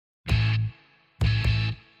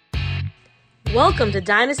Welcome to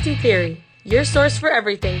Dynasty Theory, your source for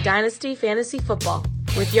everything Dynasty Fantasy Football,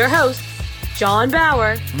 with your hosts, John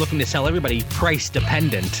Bauer. I'm looking to sell everybody price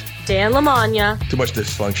dependent. Dan Lamagna. Too much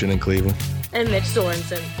dysfunction in Cleveland. And Mitch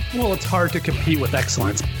Sorensen. Well, it's hard to compete with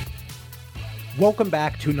excellence. Welcome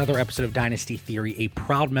back to another episode of Dynasty Theory, a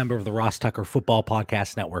proud member of the Ross Tucker Football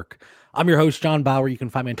Podcast Network. I'm your host, John Bauer. You can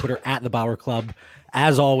find me on Twitter at The Bauer Club.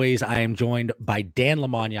 As always, I am joined by Dan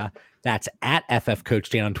Lamagna. That's at FF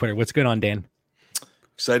Coach Dan on Twitter. What's going on, Dan?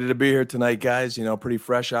 Excited to be here tonight, guys. You know, pretty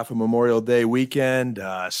fresh off of Memorial Day weekend.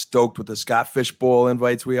 Stoked with the Scott Fish Bowl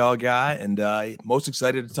invites we all got, and most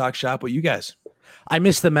excited to talk shop with you guys. I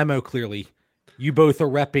missed the memo clearly. You both are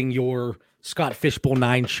repping your Scott Fish Bowl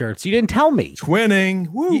 9 shirts. You didn't tell me.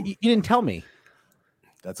 Twinning. Woo. You didn't tell me.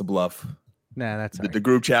 That's a bluff. Nah, that's all right. The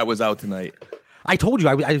group chat was out tonight. I told you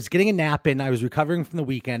I was getting a nap in. I was recovering from the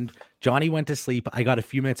weekend. Johnny went to sleep. I got a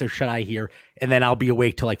few minutes of shut-eye here, and then I'll be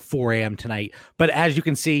awake till like 4 a.m. tonight. But as you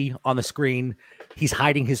can see on the screen, he's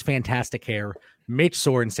hiding his fantastic hair. Mitch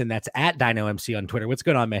Sorensen, that's at DynoMC on Twitter. What's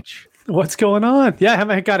going on, Mitch? What's going on? Yeah, I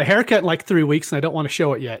haven't got a haircut in like 3 weeks, and I don't want to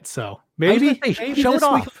show it yet. So maybe show it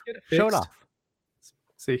off. Show it off.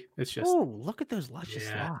 See, it's just. Oh, look at those luscious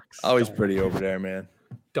locks. Always pretty over there, man.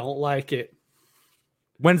 Don't like it.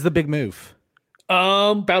 When's the big move?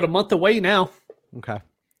 About a month away now. Okay.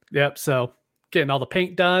 Yep. So getting all the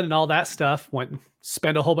paint done and all that stuff. Went and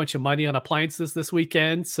spent a whole bunch of money on appliances this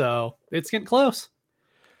weekend. So it's getting close.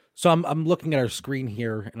 So I'm looking at our screen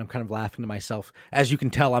here, and I'm kind of laughing to myself. As you can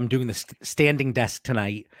tell, I'm doing the standing desk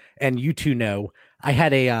tonight, and you two know I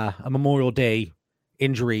had a Memorial Day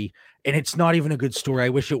injury, and it's not even a good story. I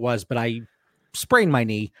wish it was, but I sprained my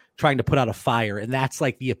knee trying to put out a fire, and that's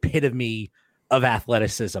like the epitome of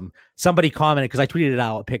athleticism. Somebody commented, because I tweeted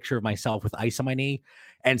out a picture of myself with ice on my knee,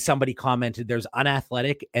 and somebody commented, there's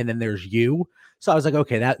unathletic, and then there's you. So I was like,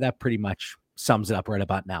 okay, that pretty much sums it up right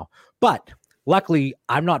about now. But luckily,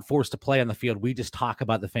 I'm not forced to play on the field. We just talk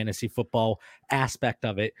about the fantasy football aspect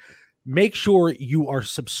of it. Make sure you are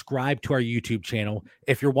subscribed to our YouTube channel.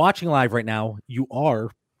 If you're watching live right now, you are.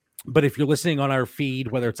 But if you're listening on our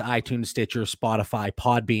feed, whether it's iTunes, Stitcher, Spotify,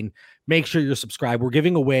 Podbean, make sure you're subscribed. We're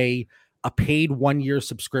giving away a paid 1-year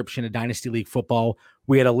subscription to Dynasty League Football.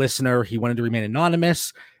 We had a listener. He wanted to remain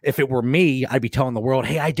anonymous. If it were me, I'd be telling the world,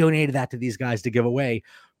 hey, I donated that to these guys to give away.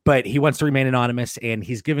 But he wants to remain anonymous, and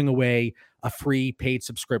he's giving away a free paid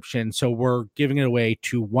subscription. So we're giving it away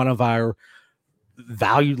to one of our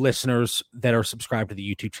valued listeners that are subscribed to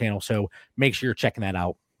the YouTube channel. So make sure you're checking that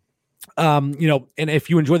out. And if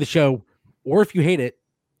you enjoy the show or if you hate it,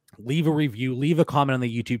 leave a review, leave a comment on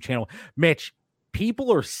the YouTube channel. Mitch,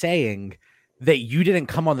 people are saying that you didn't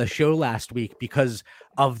come on the show last week because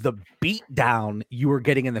of the beatdown you were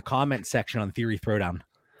getting in the comment section on Theory Throwdown.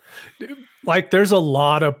 Like, there's a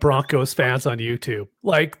lot of Broncos fans on YouTube.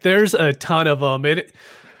 Like, there's a ton of them.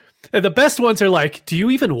 And the best ones are like, do you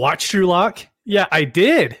even watch Drew Lock? Yeah, I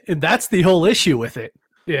did. And that's the whole issue with it.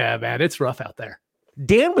 Yeah, man, it's rough out there.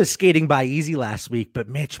 Dan was skating by easy last week, but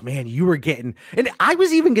Mitch, man, you were getting, and I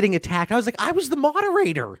was even getting attacked. I was like, I was the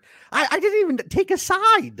moderator. I didn't even take a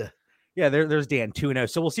side. Yeah, there's Dan 2-0.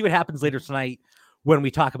 So we'll see what happens later tonight when we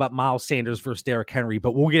talk about Miles Sanders versus Derrick Henry,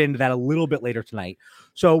 but we'll get into that a little bit later tonight.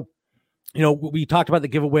 So, we talked about the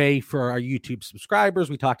giveaway for our YouTube subscribers.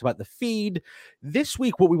 We talked about the feed. This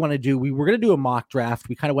week, what we want to do, we were going to do a mock draft.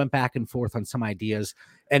 We kind of went back and forth on some ideas.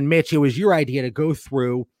 And Mitch, it was your idea to go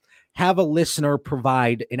through, have a listener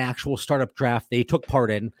provide an actual startup draft they took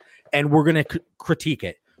part in, and we're going to critique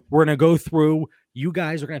it. We're going to go through. You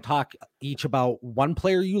guys are going to talk each about one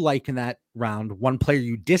player you like in that round, one player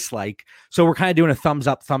you dislike. So we're kind of doing a thumbs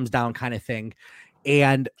up, thumbs down kind of thing.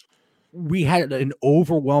 And we had an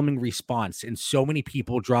overwhelming response, and so many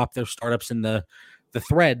people dropped their startups in the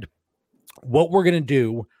thread. What we're going to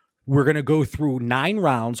do, we're going to go through 9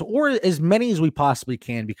 rounds, or as many as we possibly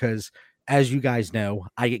can, because as you guys know,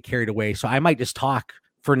 I get carried away. So I might just talk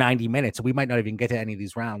for 90 minutes. We might not even get to any of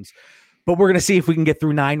these rounds, but we're going to see if we can get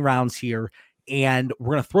through 9 rounds here. And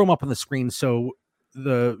we're going to throw them up on the screen so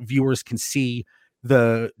the viewers can see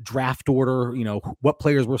the draft order, what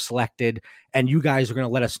players were selected. And you guys are going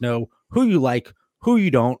to let us know who you like, who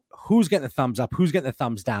you don't, who's getting the thumbs up, who's getting the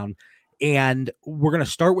thumbs down. And we're going to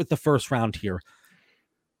start with the first round here.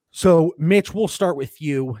 So Mitch, we'll start with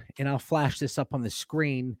you, and I'll flash this up on the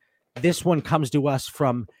screen. This one comes to us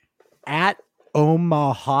from at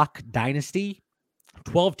Omahawk Dynasty,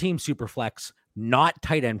 12-team Superflex, not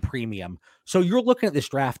tight end premium. So you're looking at this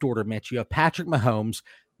draft order, Mitch. You have Patrick Mahomes,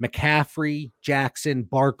 McCaffrey, Jackson,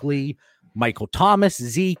 Barkley, Michael Thomas,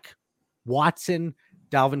 Zeke, Watson,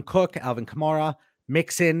 Dalvin Cook, Alvin Kamara,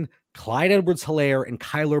 Mixon, Clyde Edwards-Helaire and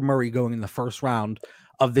Kyler Murray going in the first round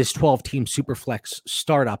of this 12-team Superflex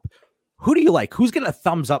startup. Who do you like? Who's getting a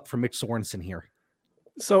thumbs up for Mitch Sorensen here?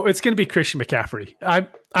 So it's going to be Christian McCaffrey.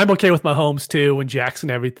 I'm okay with Mahomes too and Jackson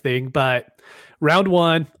and everything, but round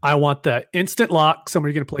one, I want the instant lock.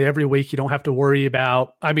 Somebody going to play every week. You don't have to worry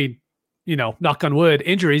about, knock on wood,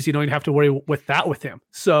 injuries. You don't even have to worry with him.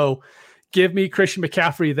 So give me Christian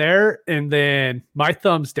McCaffrey there. And then my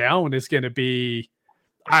thumbs down is going to be,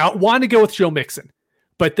 I want to go with Joe Mixon,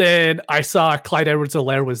 but then I saw Clyde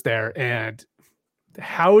Edwards-Helaire was there, and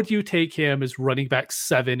how would you take him as running back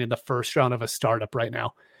 7 in the first round of a startup right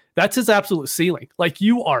now? That's his absolute ceiling. Like,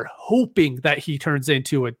 you are hoping that he turns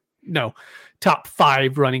into a top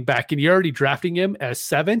 5 running back, and you're already drafting him as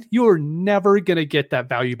 7. You're never going to get that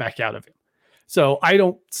value back out of him. So I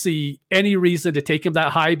don't see any reason to take him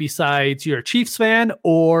that high besides you're a Chiefs fan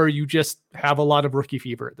or you just have a lot of rookie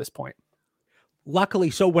fever at this point. Luckily,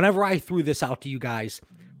 so whenever I threw this out to you guys,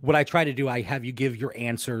 what I try to do, I have you give your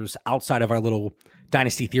answers outside of our little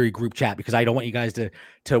Dynasty Theory group chat, because I don't want you guys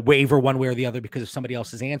to waver one way or the other because of somebody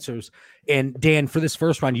else's answers. And Dan, for this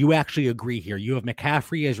first round, you actually agree here. You have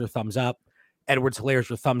McCaffrey as your thumbs up, Edwards-Helaire as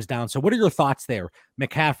your thumbs down. So what are your thoughts there?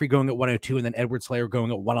 McCaffrey going at 102 and then Edwards-Helaire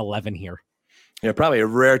going at 111 here. Yeah, probably a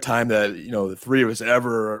rare time that, the three of us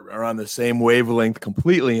ever are on the same wavelength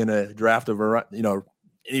completely in a draft of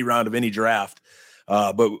any round of any draft.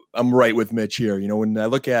 But I'm right with Mitch here. When I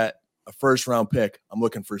look at a first round pick, I'm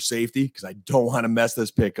looking for safety because I don't want to mess this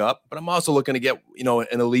pick up, but I'm also looking to get,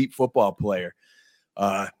 an elite football player.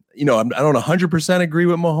 I don't 100% agree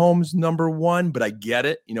with Mahomes number 1, but I get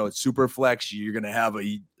it. It's super flex. You're going to have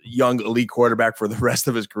a young elite quarterback for the rest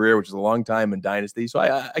of his career, which is a long time in Dynasty. So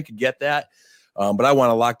I could get that. But I want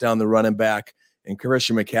to lock down the running back and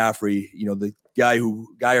Christian McCaffrey, the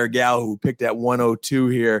guy or gal who picked at 102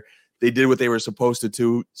 here. They did what they were supposed to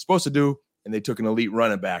do, and they took an elite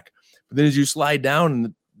running back. But then as you slide down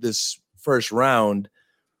in this first round,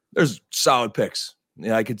 there's solid picks.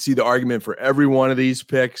 I could see the argument for every one of these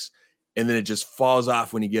picks, and then it just falls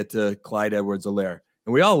off when you get to Clyde Edwards-Helaire.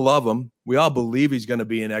 And we all love him. We all believe he's going to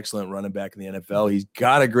be an excellent running back in the NFL. He's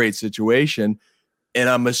got a great situation. And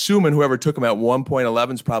I'm assuming whoever took him at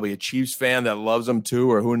 1.11 is probably a Chiefs fan that loves him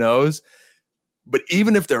too, or who knows. But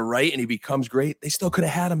even if they're right and he becomes great, they still could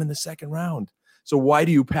have had him in the second round. So why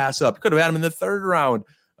do you pass up? You could have had him in the third round.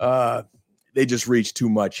 They just reached too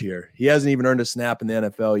much here. He hasn't even earned a snap in the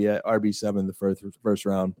NFL yet. RB7 in the first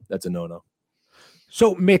round. That's a no-no.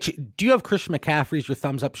 So, Mitch, do you have Christian McCaffrey as your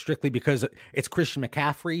thumbs up strictly because it's Christian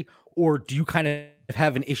McCaffrey, or do you kind of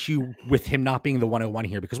have an issue with him not being the 101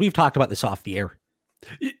 here? Because we've talked about this off the air.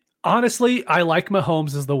 Honestly, I like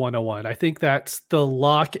Mahomes as the 101. I think that's the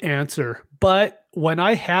lock answer. But when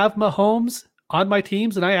I have Mahomes on my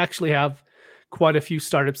teams, and I actually have quite a few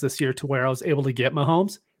startups this year to where I was able to get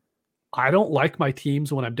Mahomes, I don't like my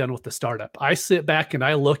teams when I'm done with the startup. I sit back and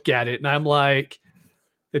I look at it and I'm like,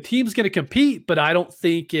 the team's going to compete, but I don't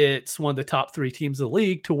think it's one of the top 3 teams in the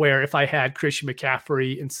league, to where if I had Christian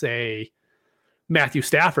McCaffrey and say Matthew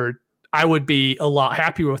Stafford, I would be a lot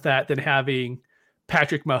happier with that than having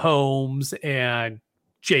Patrick Mahomes and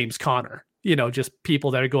James Conner, just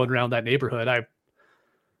people that are going around that neighborhood. I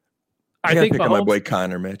think pick up my boy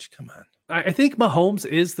Conner, Mitch. Come on. I think Mahomes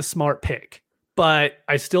is the smart pick, but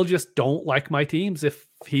I still just don't like my teams if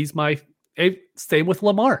he's same with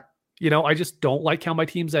Lamar. I just don't like how my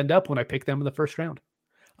teams end up when I pick them in the first round.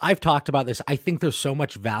 I've talked about this. I think there's so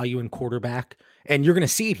much value in quarterback, and you're going to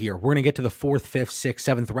see it here. We're going to get to the 4th, 5th,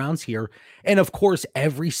 6th, 7th rounds here. And of course,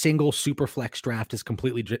 every single super flex draft is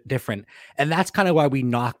completely different. And that's kind of why we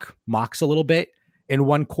knock mocks a little bit. In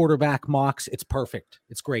one quarterback mocks, it's perfect.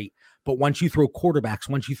 It's great. But once you throw quarterbacks,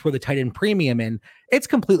 once you throw the tight end premium in, it's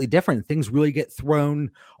completely different. Things really get thrown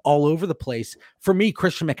all over the place. For me,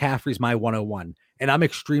 Christian McCaffrey is my 101, and I'm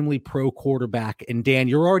extremely pro quarterback. And Dan,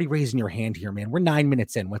 you're already raising your hand here, man. We're 9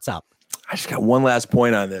 minutes in. What's up? I just got one last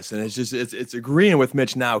point on this, and it's agreeing with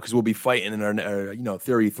Mitch now, because we'll be fighting in our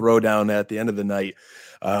theory throwdown at the end of the night.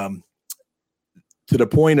 To the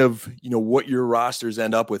point of what your rosters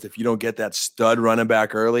end up with if you don't get that stud running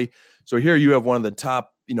back early. So here you have one of the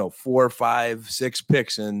top 4, 5, 6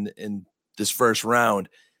 picks in this first round.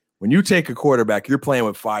 When you take a quarterback, you're playing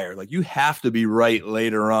with fire. Like, you have to be right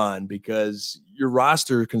later on, because your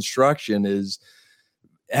roster construction is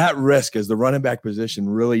at risk as the running back position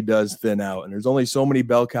really does thin out. And there's only so many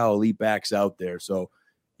bell cow elite backs out there. So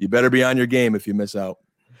you better be on your game if you miss out.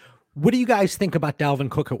 What do you guys think about Dalvin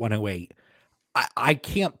Cook at 108? I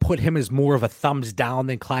can't put him as more of a thumbs down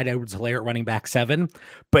than Clyde Edwards-Helaire at running back 7.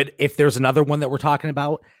 But if there's another one that we're talking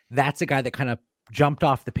about, that's a guy that kind of jumped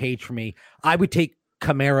off the page for me. I would take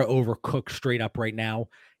Kamara over Cook straight up right now.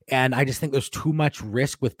 And I just think there's too much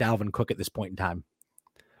risk with Dalvin Cook at this point in time.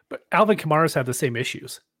 But Alvin Kamara's have the same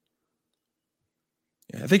issues.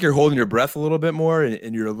 I think you're holding your breath a little bit more,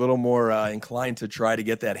 and you're a little more inclined to try to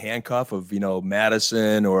get that handcuff of,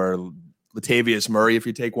 Madison or Latavius Murray if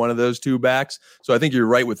you take one of those two backs. So I think you're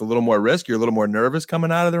right with a little more risk. You're a little more nervous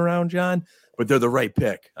coming out of the round, John, but they're the right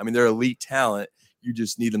pick. I mean, they're elite talent. You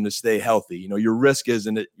just need them to stay healthy. Your risk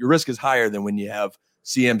is higher than when you have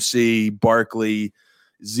CMC, Barkley,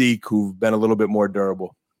 Zeke, who've been a little bit more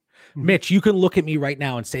durable. Mitch, you can look at me right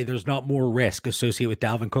now and say there's not more risk associated with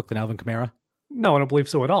Dalvin Cook than Alvin Kamara. No, I don't believe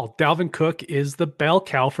so at all. Dalvin Cook is the bell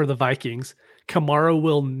cow for the Vikings. Kamara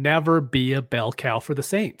will never be a bell cow for the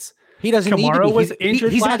Saints. He doesn't need to be. Kamara was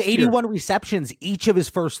injured He's last had 81 receptions each of his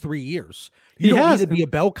first 3 years. He You don't has. need to be a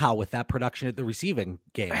bell cow with that production at the receiving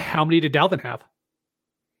game. How many did Dalvin have?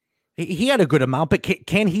 He had a good amount, but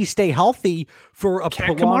can he stay healthy for a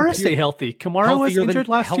Can prolonged Kamara stay period? healthy? Kamara was Healthier injured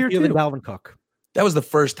last year healthier than too. Dalvin Cook. That was the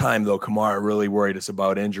first time, though, Kamara really worried us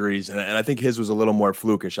about injuries, and I think his was a little more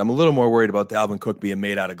flukish. I'm a little more worried about Dalvin Cook being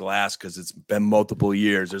made out of glass because it's been multiple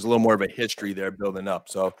years. There's a little more of a history there building up.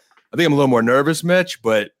 So I think I'm a little more nervous, Mitch,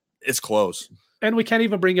 but it's close. And we can't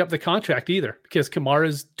even bring up the contract either because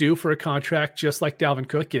Kamara's due for a contract just like Dalvin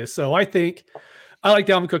Cook is. So I think I like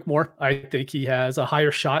Dalvin Cook more. I think he has a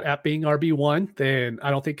higher shot at being RB1 than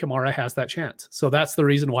I don't think Kamara has that chance. So that's the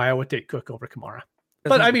reason why I would take Cook over Kamara.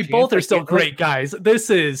 But I mean, both are still great guys. This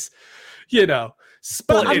is,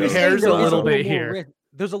 splitting hairs a little bit here.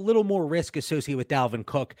 There's a little more risk associated with Dalvin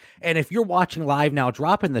Cook. And if you're watching live now,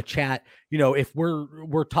 drop in the chat, if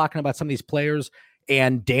we're talking about some of these players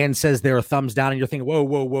and Dan says they're a thumbs down and you're thinking,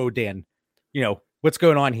 whoa, Dan, what's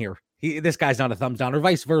going on here? This guy's not a thumbs down, or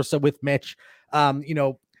vice versa with Mitch.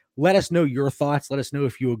 Let us know your thoughts. Let us know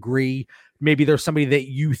if you agree. Maybe there's somebody that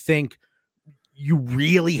you think you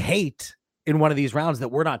really hate in one of these rounds that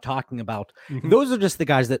we're not talking about. Mm-hmm. Those are just the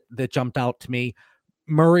guys that jumped out to me.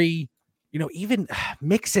 Murray, even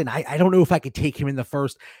Mixon, I don't know if I could take him in the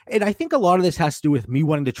first. And I think a lot of this has to do with me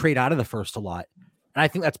wanting to trade out of the first a lot. And I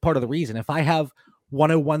think that's part of the reason. If I have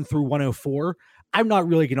 101 through 104, I'm not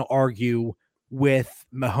really going to argue with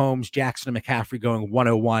Mahomes, Jackson, and McCaffrey going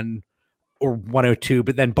 101 or 102,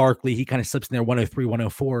 but then Barkley, he kind of slips in there 103,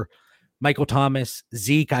 104. Michael Thomas,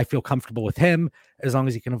 Zeke, I feel comfortable with him as long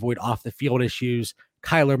as he can avoid off the field issues.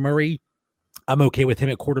 Kyler Murray, I'm okay with him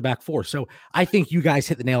at quarterback 4. So I think you guys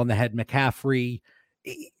hit the nail on the head. McCaffrey,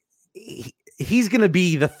 he's going to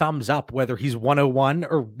be the thumbs up, whether he's 101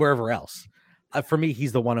 or wherever else. For me,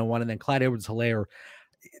 he's the 101. And then Clyde Edwards-Helaire,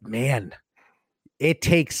 man, it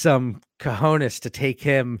takes some cojones to take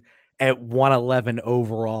him at 111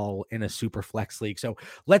 overall in a super flex league. So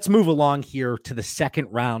let's move along here to the second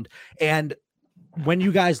round. And when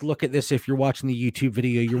you guys look at this, if you're watching the YouTube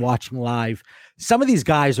video, you're watching live, some of these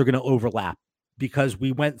guys are going to overlap because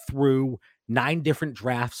we went through 9 different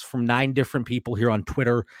drafts from 9 different people here on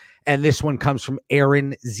Twitter. And this one comes from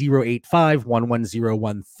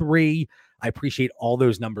Aaron08511013. I appreciate all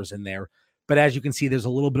those numbers in there. But as you can see, there's a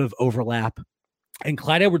little bit of overlap. And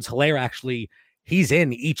Clyde Edwards-Helaire actually, he's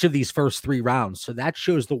in each of these first 3 rounds. So that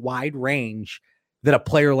shows the wide range that a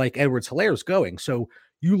player like Edwards-Helaire is going. So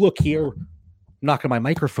you look here, I'm knocking my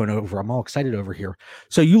microphone over. I'm all excited over here.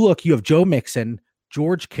 So you have Joe Mixon,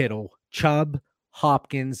 George Kittle, Chubb,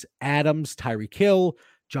 Hopkins, Adams, Tyreek Hill,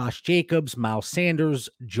 Josh Jacobs, Miles Sanders,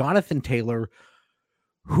 Jonathan Taylor,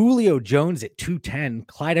 Julio Jones at 210,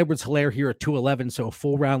 Clyde Edwards-Helaire here at 211. So a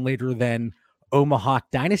full round later than Omaha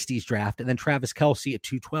Dynasty's draft, and then Travis Kelce at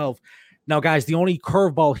 212. Now, guys, the only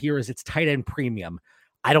curveball here is it's tight end premium.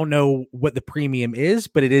 I don't know what the premium is,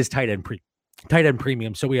 but it is tight end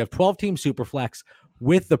premium. So we have 12-team Superflex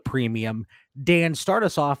with the premium. Dan, start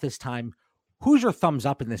us off this time. Who's your thumbs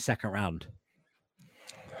up in the second round?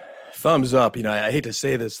 Thumbs up. I hate to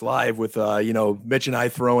say this live with, Mitch and I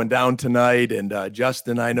throwing down tonight, and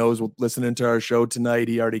Justin, I know, is listening to our show tonight.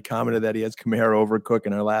 He already commented that he has Kamara over Cook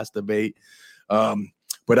in our last debate.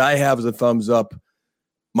 But I have as a thumbs up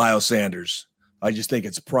Miles Sanders. I just think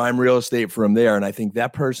it's prime real estate for him there. And I think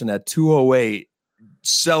that person at 208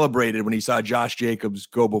 celebrated when he saw Josh Jacobs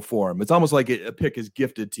go before him. It's almost like a pick is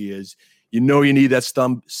gifted to you. You need that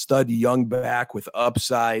stud young back with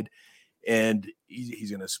upside, and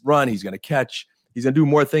he's going to run, he's going to catch, he's going to do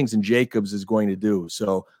more things than Jacobs is going to do.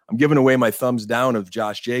 So I'm giving away my thumbs down of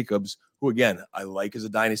Josh Jacobs, who, again, I like as a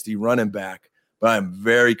dynasty running back, but I'm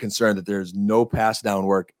very concerned that there's no pass down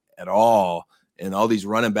work at all. And all these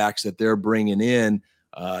running backs that they're bringing in,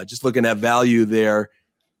 just looking at value there,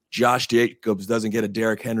 Josh Jacobs doesn't get a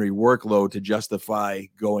Derrick Henry workload to justify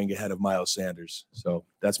going ahead of Miles Sanders. So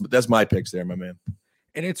that's my picks there, my man.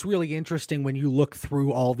 And it's really interesting when you look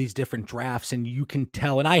through all these different drafts and you can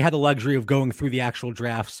tell, and I had the luxury of going through the actual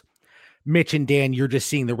drafts. Mitch and Dan, you're just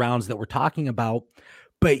seeing the rounds that we're talking about,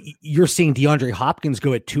 but you're seeing DeAndre Hopkins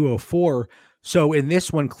go at 204. So in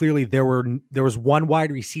this one, clearly there was one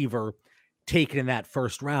wide receiver taken in that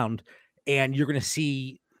first round, and you're going to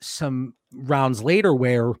see some rounds later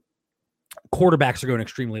where quarterbacks are going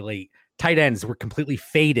extremely late. Tight ends were completely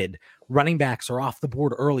faded. Running backs are off the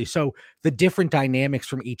board early. So the different dynamics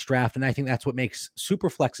from each draft, and I think that's what makes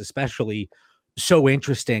Superflex especially so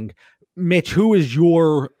interesting. Mitch, who is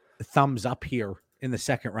your thumbs up here in the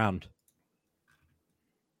second round?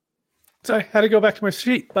 So I had to go back to my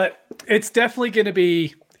sheet, but it's definitely going to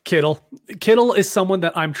be Kittle. Kittle is someone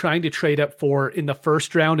that I'm trying to trade up for in the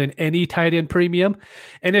first round in any tight end premium.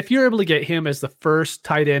 And if you're able to get him as the first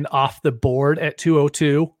tight end off the board at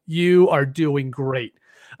 202, you are doing great.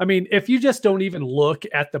 I mean, if you just don't even look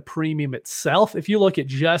at the premium itself, if you look at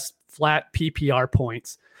just flat PPR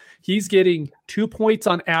points, he's getting 2 points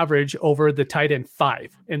on average over the tight end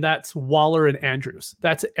 5, and that's Waller and Andrews.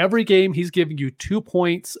 That's every game he's giving you 2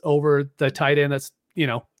 points over the tight end. That's,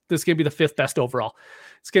 this is going to be the 5th best overall.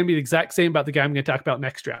 It's going to be the exact same about the guy I'm going to talk about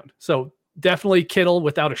next round. So definitely Kittle,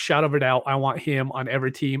 without a shadow of a doubt. I want him on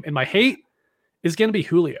every team. And my hate is going to be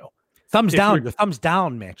Julio. Thumbs down. Your thumbs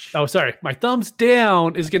down, Mitch. Oh, sorry. My thumbs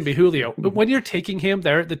down is going to be Julio. But when you're taking him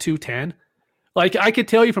there at the 210, like I could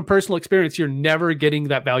tell you from personal experience, you're never getting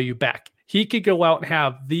that value back. He could go out and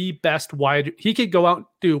have the best he could go out and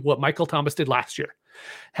do what Michael Thomas did last year.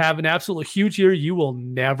 Have an absolutely huge year. You will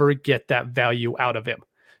never get that value out of him.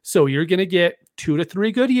 So you're going to get 2 to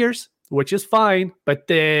 3 good years, which is fine, but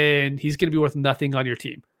then he's going to be worth nothing on your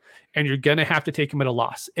team. And you're going to have to take him at a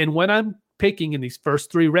loss. And when I'm picking in these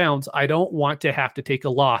first 3 rounds, I don't want to have to take a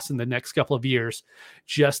loss in the next couple of years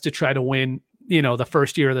just to try to win, the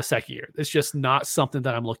first year or the second year. It's just not something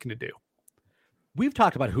that I'm looking to do. We've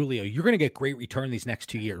talked about Julio. You're going to get great return these next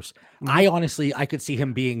 2 years. I could see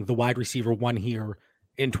him being the wide receiver 1 here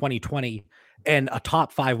in 2020 and a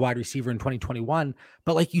top 5 wide receiver in 2021.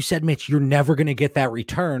 But like you said, Mitch, you're never going to get that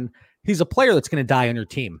return. He's a player that's going to die on your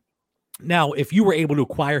team. Now, if you were able to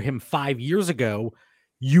acquire him 5 years ago,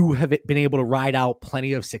 you have been able to ride out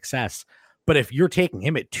plenty of success. But if you're taking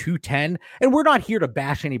him at 210, and we're not here to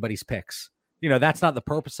bash anybody's picks, that's not the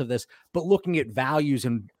purpose of this, but looking at values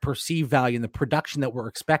and perceived value and the production that we're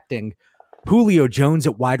expecting, Julio Jones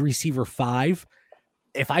at wide receiver 5.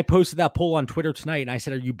 If I posted that poll on Twitter tonight and I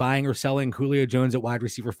said, are you buying or selling Julio Jones at wide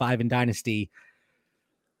receiver 5 in Dynasty?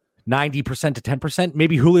 90% to 10%,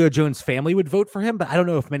 maybe Julio Jones' family would vote for him, but I don't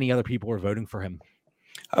know if many other people were voting for him.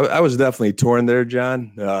 I was definitely torn there,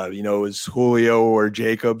 John. It was Julio or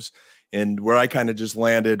Jacobs. And where I kind of just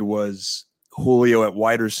landed was Julio at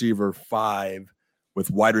wide receiver 5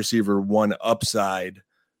 with wide receiver 1 upside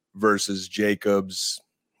versus Jacobs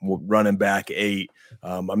running back 8.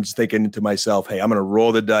 I'm just thinking to myself, hey, I'm going to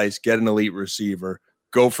roll the dice, get an elite receiver,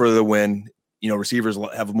 go for the win. Receivers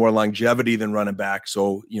have more longevity than running back.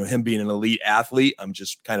 So, him being an elite athlete, I'm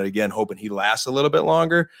just kind of, again, hoping he lasts a little bit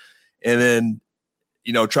longer. And then,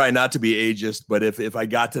 try not to be ageist. But if I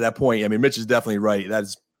got to that point, Mitch is definitely right.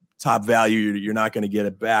 That's top value. You're not going to get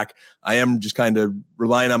it back. I am just kind of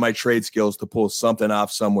relying on my trade skills to pull something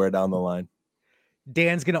off somewhere down the line.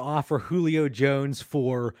 Dan's going to offer Julio Jones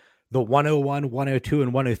for the 101, 102,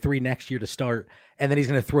 and 103 next year to start. And then he's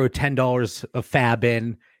going to throw $10 of fab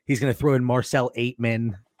in. He's going to throw in Marcel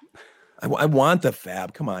Aitman. I want the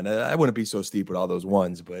fab. Come on. I wouldn't be so steep with all those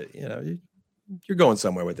ones, but you're going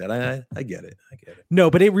somewhere with that. I get it.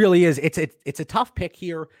 No, but it really is. It's a tough pick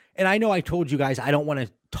here. And I know I told you guys, I don't want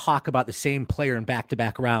to talk about the same player in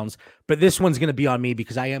back-to-back rounds, but this one's going to be on me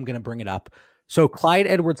because I am going to bring it up. So Clyde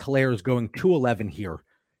Edwards-Helaire is going 211 here.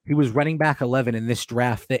 He was running back 11 in this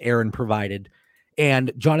draft that Aaron provided.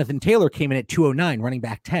 And Jonathan Taylor came in at 209, running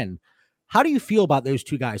back 10. How do you feel about those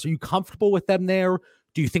two guys? Are you comfortable with them there?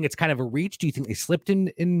 Do you think it's kind of a reach? Do you think they slipped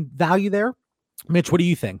in value there? Mitch, what do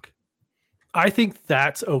you think? I think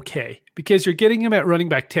that's okay because you're getting him at running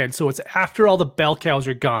back 10. So it's after all the bell cows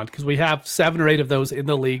are gone because we have 7 or 8 of those in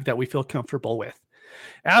the league that we feel comfortable with.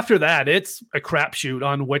 After that, it's a crapshoot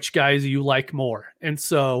on which guys you like more. And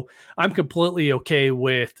so I'm completely okay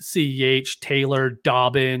with CEH, Taylor,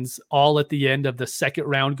 Dobbins, all at the end of the second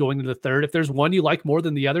round going into the third. If there's one you like more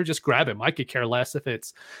than the other, just grab him. I could care less if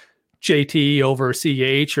it's JT over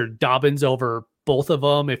CEH or Dobbins over both of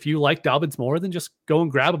them. If you like Dobbins more, then just go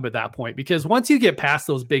and grab him at that point. Because once you get past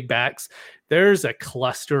those big backs, there's a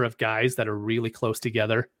cluster of guys that are really close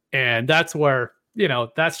together. And that's where,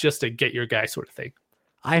 that's just a get your guy sort of thing.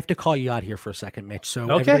 I have to call you out here for a second, Mitch. So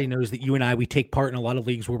Everybody knows that you and I, we take part in a lot of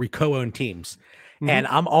leagues where we co-own teams. And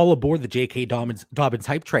I'm all aboard the J.K. Dobbins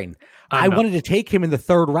hype train. I not. wanted to take him in the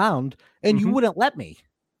 3rd round, and you wouldn't let me.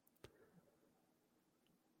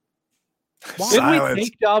 Didn't we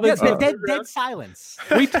take Dobbins? Dead silence.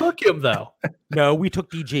 We took him, though. No, we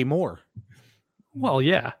took DJ Moore. Well,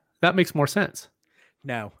 yeah, that makes more sense.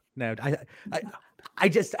 No. I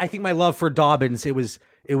think my love for Dobbins, it was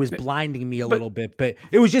blinding me a little bit, but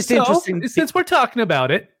it was just interesting. Since we're talking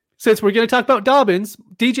about it, since we're going to talk about Dobbins,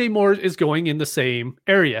 DJ Moore is going in the same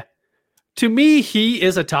area. To me, he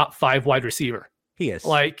is a top 5 wide receiver. He is.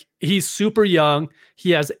 Like, he's super young.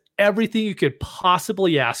 He has everything you could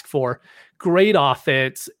possibly ask for. Great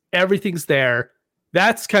offense. Everything's there.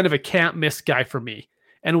 That's kind of a can't miss guy for me.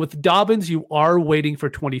 And with Dobbins, you are waiting for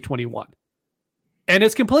 2021. And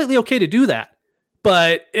it's completely okay to do that.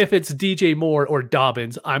 But if it's DJ Moore or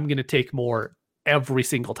Dobbins, I'm going to take Moore every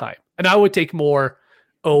single time. And I would take Moore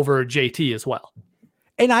over JT as well.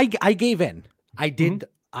 And I gave in. I did.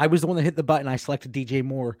 I was the one that hit the button. I selected DJ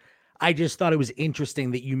Moore. I just thought it was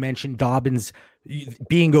interesting that you mentioned Dobbins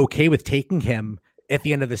being okay with taking him at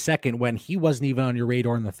the end of the 2nd when he wasn't even on your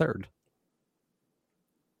radar in the 3rd.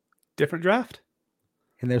 Different draft.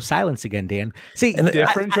 And there's silence again, Dan. See,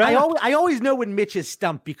 different draft. I always know when Mitch is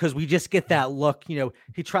stumped because we just get that look.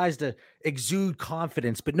 He tries to exude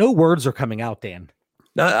confidence, but no words are coming out, Dan.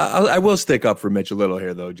 Now, I will stick up for Mitch a little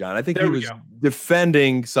here, though, John. I think he was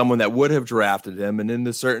defending someone that would have drafted him, and in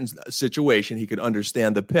the certain situation, he could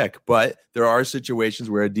understand the pick. But there are situations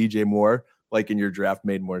where a DJ Moore, like in your draft,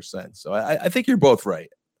 made more sense. So I think you're both right.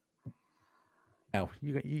 No,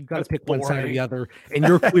 you got to pick one side or the other, and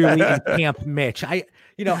you're clearly in camp Mitch. I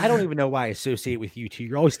don't even know why I associate with you two.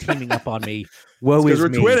 You're always teaming up on me. Woe is me. Because we're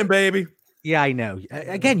twinning, baby. Yeah, I know.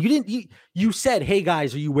 Again, you said, "Hey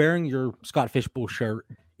guys, are you wearing your Scott Fishbowl shirt?"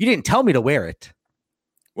 You didn't tell me to wear it.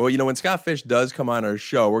 Well, when Scott Fish does come on our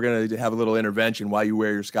show, we're going to have a little intervention while you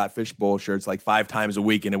wear your Scott Fishbowl shirts like 5 times a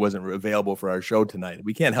week, and it wasn't available for our show tonight.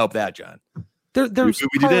 We can't help that, John. We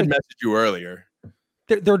did message you earlier.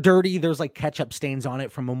 They're dirty. There's like ketchup stains on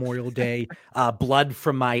it from Memorial Day. Blood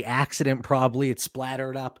from my accident, probably. It's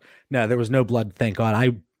splattered up. No, there was no blood. Thank God.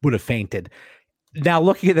 I would have fainted. Now,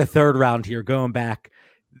 looking at the 3rd round here, going back,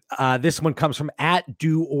 this one comes from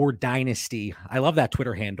 @DoOrDynasty. I love that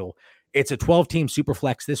Twitter handle. It's a 12-team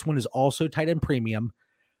Superflex. This one is also tight end premium.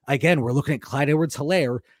 Again, we're looking at Clyde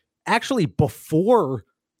Edwards-Helaire. Actually, before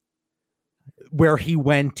where he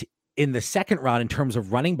went in the 2nd round in terms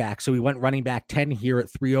of running back. So we went running back 10 here at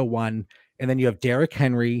 301. And then you have Derrick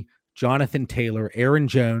Henry, Jonathan Taylor, Aaron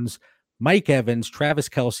Jones, Mike Evans, Travis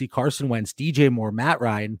Kelce, Carson Wentz, DJ Moore, Matt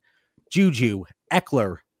Ryan, Juju,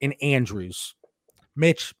 Eckler, and Andrews.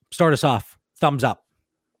 Mitch, start us off. Thumbs up.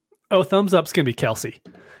 Oh, thumbs up's going to be Kelce.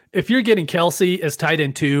 If you're getting Kelce as tight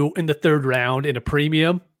end 2 in the 3rd round in a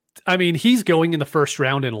premium, I mean, he's going in the 1st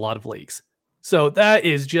round in a lot of leagues. So that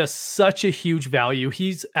is just such a huge value.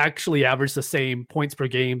 He's actually averaged the same points per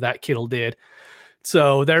game that Kittle did.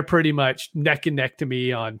 So they're pretty much neck and neck to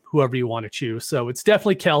me on whoever you want to choose. So it's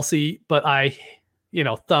definitely Kelce, but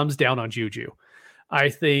thumbs down on Juju. I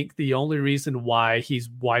think the only reason why he's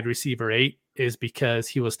wide receiver 8 is because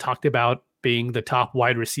he was talked about being the top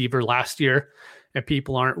wide receiver last year, and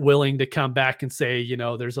people aren't willing to come back and say,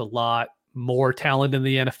 there's a lot more talent in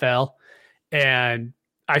the NFL. And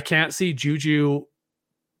I can't see Juju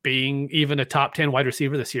being even a top 10 wide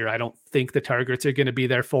receiver this year. I don't think the targets are going to be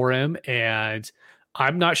there for him. And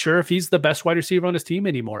I'm not sure if he's the best wide receiver on his team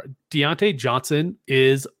anymore. Deontay Johnson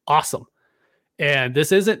is awesome. And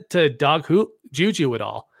this isn't to dog Juju at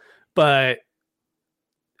all, but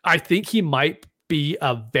I think he might be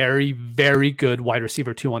a very, very good wide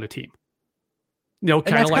receiver 2 on a team.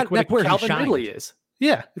 Kind of like what Calvin Ridley is.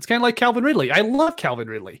 Yeah, it's kind of like Calvin Ridley. I love Calvin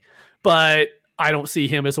Ridley, but I don't see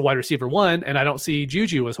him as a wide receiver 1, and I don't see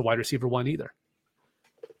Juju as a wide receiver 1 either.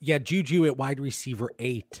 Yeah, Juju at wide receiver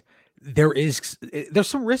 8. There's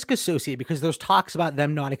some risk associated because there's talks about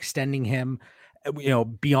them not extending him,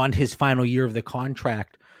 beyond his final year of the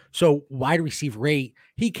contract. So wide receiver 8,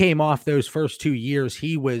 he came off those first 2 years.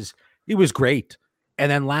 He was great.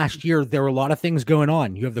 And then last year, there were a lot of things going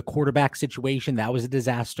on. You have the quarterback situation. That was a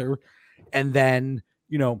disaster. And then,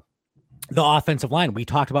 the offensive line. We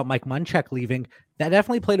talked about Mike Munchak leaving. That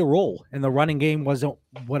definitely played a role. And the running game wasn't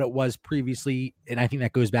what it was previously. And I think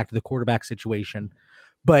that goes back to the quarterback situation.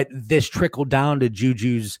 But this trickled down to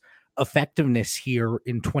Juju's effectiveness here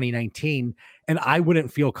in 2019. And I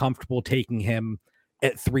wouldn't feel comfortable taking him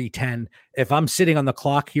at 310. If I'm sitting on the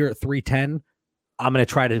clock here at 310, I'm going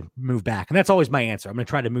to try to move back. And that's always my answer. I'm going to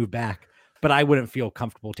try to move back. But I wouldn't feel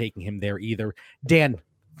comfortable taking him there either. Dan,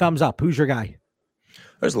 thumbs up. Who's your guy?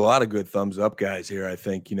 There's a lot of good thumbs up guys here. I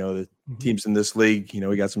think, the teams in this league,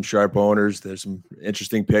 we got some sharp owners. There's some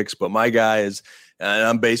interesting picks, but my guy is, and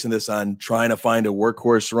I'm basing this on trying to find a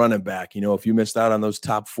workhorse running back. If you missed out on those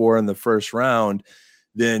top 4 in the first round,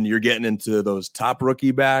 then you're getting into those top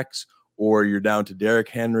rookie backs, or you're down to Derrick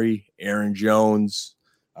Henry, Aaron Jones,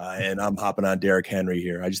 and I'm hopping on Derrick Henry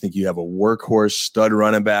here. I just think you have a workhorse stud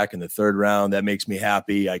running back in the 3rd round. That makes me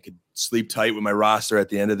happy. I could sleep tight with my roster at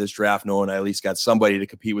the end of this draft, knowing I at least got somebody to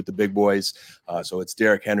compete with the big boys. So it's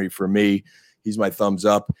Derrick Henry for me. He's my thumbs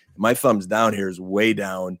up. My thumbs down here is way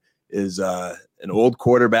down, is an old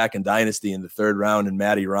quarterback in Dynasty in the 3rd round, and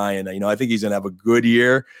Matty Ryan. I think he's going to have a good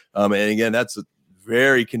year. And again, that's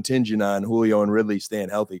very contingent on Julio and Ridley staying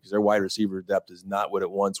healthy, because their wide receiver depth is not what it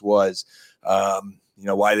once was.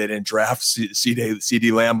 Why they didn't draft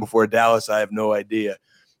CD Lamb before Dallas, I have no idea.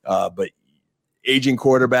 But aging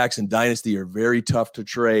quarterbacks in Dynasty are very tough to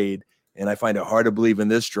trade, and I find it hard to believe in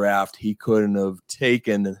this draft he couldn't have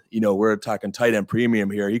taken, we're talking tight end premium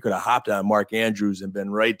here. He could have hopped on Mark Andrews and been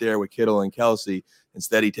right there with Kittle and Kelsey.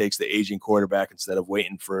 Instead, he takes the aging quarterback instead of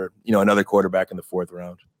waiting for, another quarterback in the 4th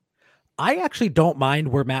round. I actually don't mind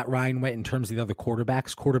where Matt Ryan went in terms of the other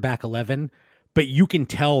quarterbacks, quarterback 11, but you can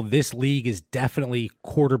tell this league is definitely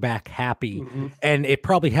quarterback happy, and it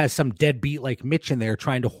probably has some deadbeat like Mitch in there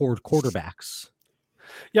trying to hoard quarterbacks.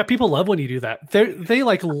 Yeah, people love when you do that. They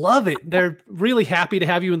love it. They're really happy to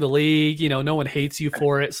have you in the league. No one hates you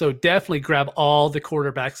for it. So definitely grab all the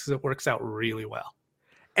quarterbacks, because it works out really well.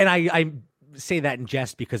 And I say that in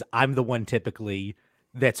jest, because I'm the one typically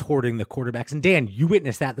that's hoarding the quarterbacks. And Dan, you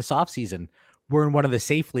witnessed that this offseason. We're in one of the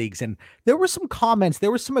safe leagues, and there were some comments,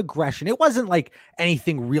 there was some aggression. It wasn't like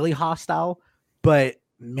anything really hostile, but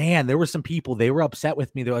man, there were some people, they were upset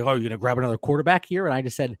with me. They're like, "Oh, you're going to grab another quarterback here?" And I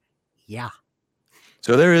just said, yeah.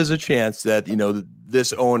 So there is a chance that,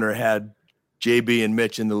 this owner had JB and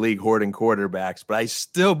Mitch in the league hoarding quarterbacks, but I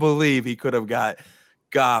still believe he could have got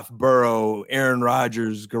Goff, Burrow, Aaron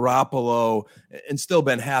Rodgers, Garoppolo, and still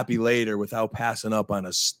been happy later without passing up on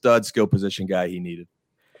a stud skill position guy he needed.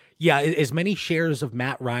 Yeah, as many shares of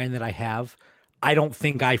Matt Ryan that I have, I don't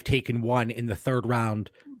think I've taken one in the 3rd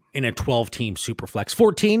round in a 12-team Superflex.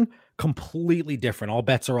 14, completely different. All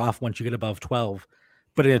bets are off once you get above 12.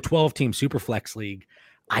 But in a 12-team Superflex league,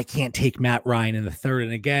 I can't take Matt Ryan in the 3rd.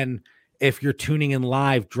 And again, if you're tuning in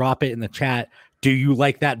live, drop it in the chat. Do you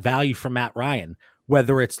like that value from Matt Ryan?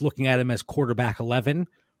 Whether it's looking at him as quarterback 11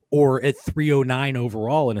 or at 309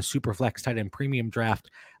 overall in a Superflex tight end premium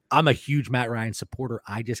draft. I'm a huge Matt Ryan supporter.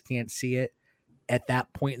 I just can't see it at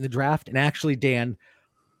that point in the draft. And actually, Dan,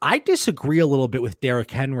 I disagree a little bit with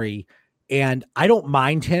Derrick Henry, and I don't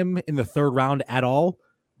mind him in the 3rd round at all.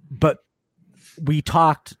 But we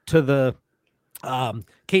talked to the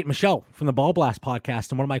Kate Michelle from the Ball Blast podcast,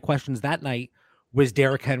 and one of my questions that night was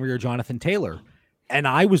Derrick Henry or Jonathan Taylor. And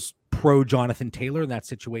I was pro Jonathan Taylor in that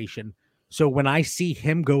situation. So when I see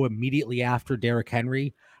him go immediately after Derrick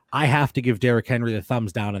Henry, I have to give Derrick Henry the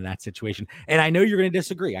thumbs down in that situation. And I know you're going to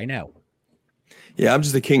disagree. I know. Yeah, I'm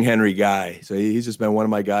just a King Henry guy. So he's just been one of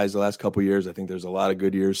my guys the last couple of years. I think there's a lot of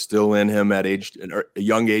good years still in him at a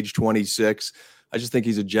young age, 26. I just think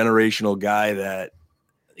he's a generational guy that,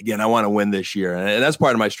 again, I want to win this year. And that's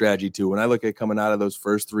part of my strategy too. When I look at coming out of those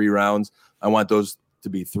first 3 rounds, I want those to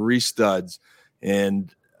be 3 studs.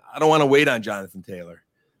 And I don't want to wait on Jonathan Taylor.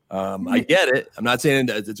 I get it. I'm not saying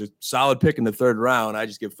that it's a solid pick in the 3rd round. I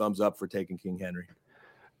just give thumbs up for taking King Henry.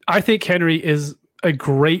 I think Henry is a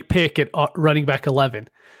great pick at running back 11.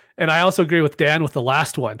 And I also agree with Dan with the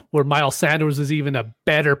last one, where Miles Sanders is even a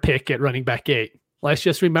better pick at running back 8. Let's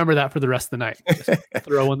just remember that for the rest of the night. Just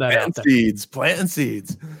throwing that out there. Planting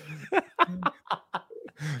seeds.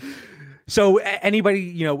 So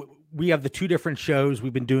anybody, we have the 2 different shows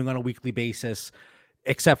we've been doing on a weekly basis,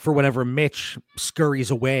 except for whenever Mitch scurries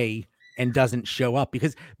away and doesn't show up,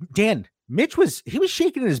 because Dan, Mitch was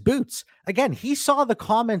shaking in his boots. Again, he saw the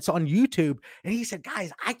comments on YouTube and he said,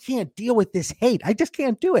 "Guys, I can't deal with this hate. I just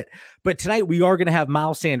can't do it." But tonight we are going to have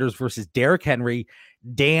Miles Sanders versus Derrick Henry.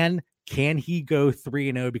 Dan, can he go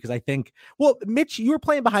 3-0? Because I think, well, Mitch, you were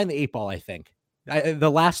playing behind the 8 ball. I think the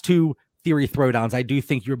last 2 theory throwdowns, I do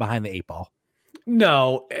think you were behind the 8 ball.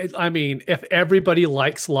 No, I mean, if everybody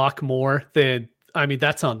likes Lock more, then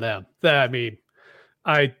that's on them.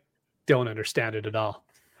 I don't understand it at all.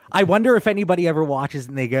 I wonder if anybody ever watches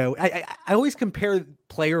and they go, I always compare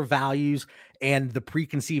player values and the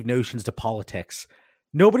preconceived notions to politics.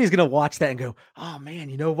 Nobody's going to watch that and go, "Oh man,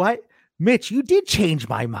 you know what? Mitch, you did change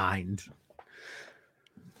my mind."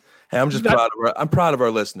 Hey, I'm proud of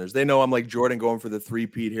our listeners. They know I'm like Jordan going for the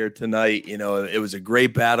three-peat here tonight. You know, it was a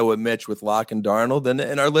great battle with Mitch with Locke and Darnold,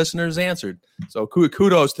 and our listeners answered. So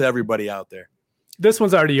kudos to everybody out there. This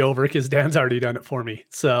one's already over because Dan's already done it for me.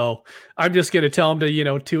 So I'm just going to tell him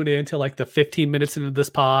to, tune in to like the 15 minutes into this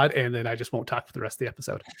pod, and then I just won't talk for the rest of the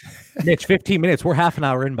episode. Mitch, 15 minutes. We're half an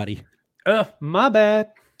hour in, buddy. My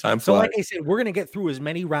bad. Time so flies. like I said, we're going to get through as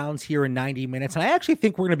many rounds here in 90 minutes. And I actually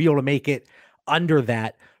think we're going to be able to make it under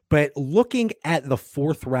that. But looking at the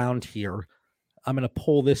fourth round here, I'm going to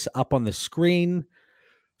pull this up on the screen.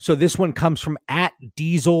 So this one comes from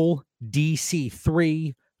 @Diesel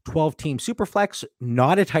DC3, 12-team Superflex,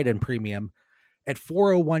 not a tight end premium. At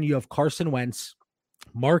 401, you have Carson Wentz,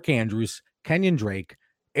 Mark Andrews, Kenyon Drake,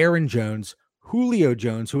 Aaron Jones, Julio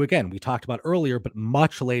Jones, who again we talked about earlier, but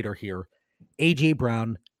much later here, AJ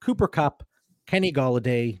Brown, Cooper Kupp, Kenny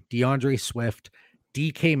Golladay, DeAndre Swift,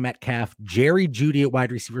 DK Metcalf, Jerry Jeudy at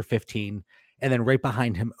wide receiver 15, and then right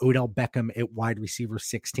behind him, Odell Beckham at wide receiver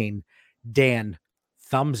 16. Dan,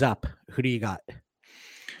 thumbs up. Who do you got?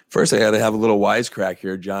 First, I got to have a little wisecrack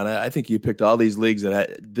here, John. I think you picked all these leagues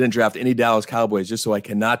that didn't draft any Dallas Cowboys just so I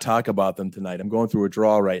cannot talk about them tonight. I'm going through a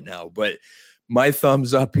draw right now. But my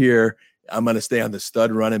thumbs up here, I'm going to stay on the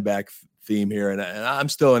stud running back theme here. And I'm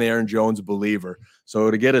still an Aaron Jones believer.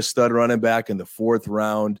 So to get a stud running back in the fourth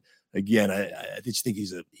round, again, I just think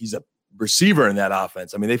he's a receiver in that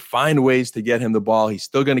offense. I mean, they find ways to get him the ball. He's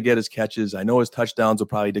still going to get his catches. I know his touchdowns will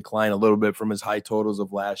probably decline a little bit from his high totals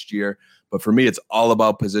of last year, but for me, it's all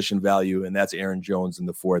about position value, and that's Aaron Jones in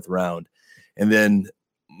the fourth round. And then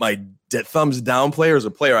my thumbs down player is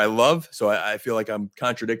a player I love, so I feel like I'm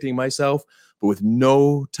contradicting myself, but with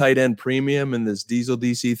no tight end premium in this Diesel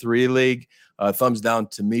DC3 league, thumbs down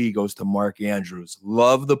to me goes to Mark Andrews.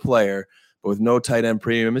 Love the player, but with no tight end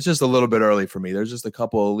premium, it's just a little bit early for me. There's just a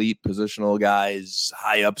couple elite positional guys,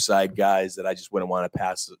 high upside guys that I just wouldn't want to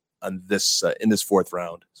pass on this in this fourth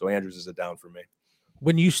round. So Andrews is a down for me.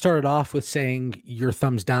 When you started off with saying your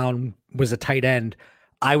thumbs down was a tight end,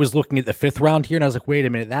 I was looking at the fifth round here and I was like, wait a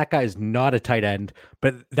minute, that guy's not a tight end,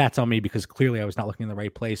 but that's on me because clearly I was not looking in the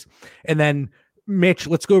right place. And then Mitch,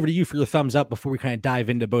 let's go over to you for your thumbs up before we kind of dive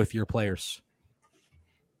into both your players.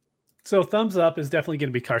 So thumbs up is definitely going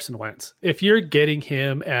to be Carson Wentz. If you're getting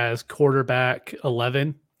him as quarterback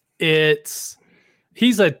 11,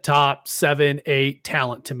 he's a top 7, 8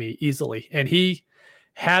 talent to me easily. And he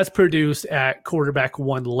has produced at quarterback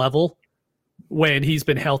 1 level when he's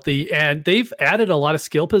been healthy, and they've added a lot of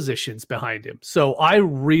skill positions behind him. So I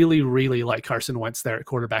really, really like Carson Wentz there at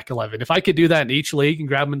quarterback 11. If I could do that in each league and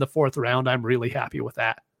grab him in the fourth round, I'm really happy with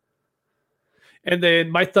that. And then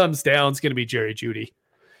my thumbs down is going to be Jerry Jeudy.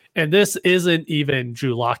 And this isn't even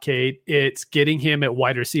Drew Lock hate. It's getting him at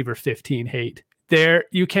wide receiver 15 hate.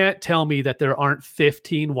 You can't tell me that there aren't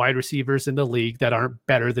 15 wide receivers in the league that aren't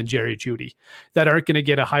better than Jerry Jeudy, that aren't going to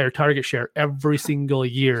get a higher target share every single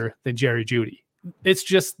year than Jerry Jeudy. It's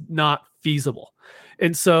just not feasible.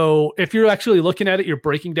 And so if you're actually looking at it, you're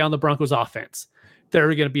breaking down the Broncos offense.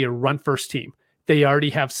 They're going to be a run first team. They already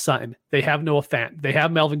have Sutton. They have Noah Fant. They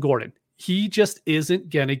have Melvin Gordon. He just isn't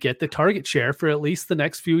going to get the target share for at least the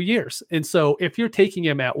next few years. And so if you're taking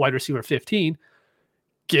him at wide receiver 15,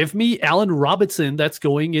 give me Allen Robinson that's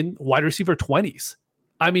going in wide receiver 20s.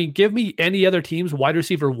 I mean, give me any other team's wide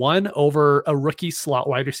receiver 1 over a rookie slot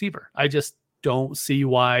wide receiver. I just don't see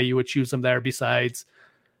why you would choose him there besides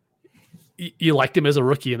you liked him as a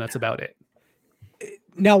rookie and that's about it.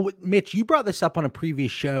 Now, Mitch, you brought this up on a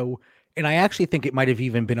previous show, and I actually think it might have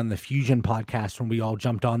even been on the Fusion podcast when we all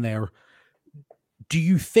jumped on there. Do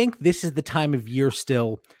you think this is the time of year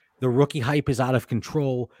still? The rookie hype is out of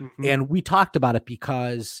control. Mm-hmm. And we talked about it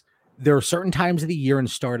because there are certain times of the year in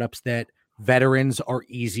startups that veterans are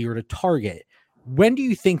easier to target. When do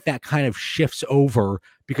you think that kind of shifts over?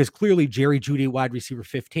 Because clearly Jerry Jeudy, wide receiver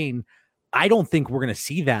 15, I don't think we're going to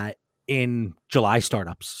see that in July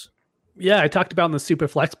startups. Yeah, I talked about in the super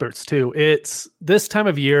flexperts too. It's this time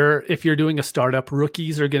of year, if you're doing a startup,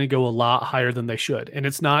 rookies are going to go a lot higher than they should. And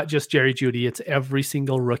it's not just Jerry Jeudy, it's every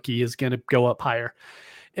single rookie is going to go up higher.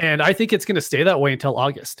 And I think it's going to stay that way until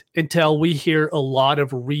August, until we hear a lot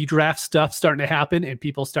of redraft stuff starting to happen and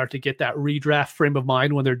people start to get that redraft frame of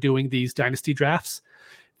mind when they're doing these dynasty drafts.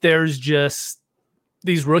 There's just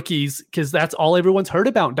these rookies, because that's all everyone's heard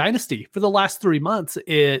about in dynasty for the last 3 months.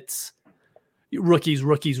 It's rookies.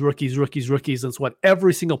 That's what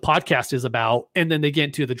every single podcast is about. And then they get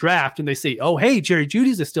into the draft and they say, oh, hey, Jerry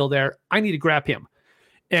Jeudy's is still there. I need to grab him.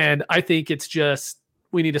 And I think it's just,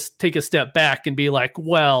 we need to take a step back and be like,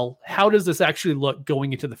 well, how does this actually look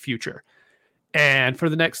going into the future? And for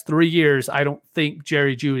the next 3 years, I don't think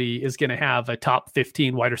Jerry Jeudy is going to have a top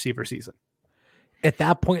 15 wide receiver season. At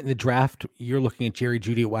that point in the draft, you're looking at Jerry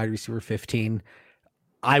Jeudy at wide receiver 15.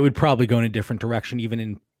 I would probably go in a different direction, even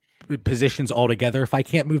in positions altogether, if I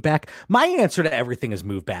can't move back. My answer to everything is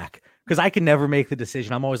move back, because I can never make the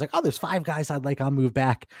decision. I'm always like, oh, there's 5 guys I'd like, I'll move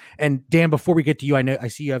back. And Dan, before we get to you, I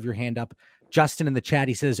see you have your hand up. Justin in the chat,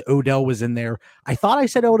 he says Odell was in there. I thought I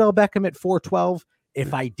said Odell Beckham at 412.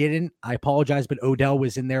 If I didn't, I apologize, but Odell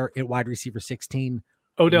was in there at wide receiver 16.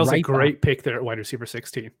 Odell's a great pick there at wide receiver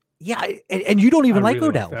 16. Yeah, and you don't even like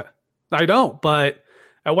Odell. That. I don't, but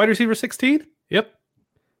at wide receiver 16, yep.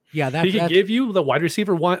 Yeah, he can give you the wide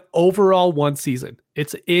receiver one season.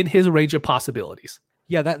 It's in his range of possibilities.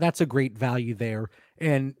 Yeah, that's a great value there.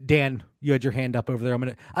 And Dan, you had your hand up over there.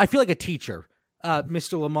 I feel like a teacher.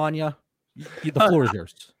 Mr. Lamagna, the floor is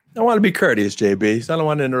yours. I want to be courteous, JB. So I don't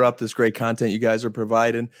want to interrupt this great content you guys are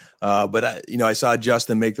providing. But I saw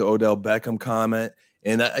Justin make the Odell Beckham comment,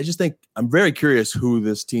 and I just think I'm very curious who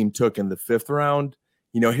this team took in the 5th round.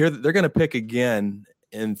 Here they're going to pick again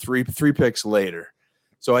in three picks later.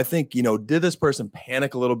 So I think, did this person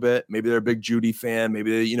panic a little bit? Maybe they're a big Jeudy fan.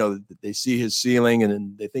 Maybe they see his ceiling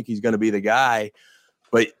and they think he's going to be the guy.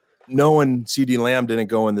 But knowing CeeDee Lamb didn't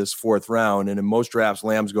go in this 4th round, and in most drafts,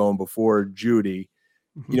 Lamb's going before Jeudy.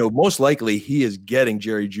 Most likely he is getting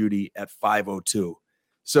Jerry Jeudy at 502.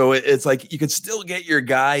 So it's like you could still get your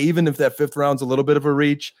guy, even if that 5th round's a little bit of a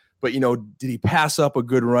reach. But, did he pass up a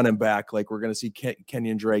good running back like we're going to see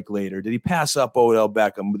Kenyon Drake later? Did he pass up Odell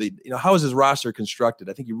Beckham? How is his roster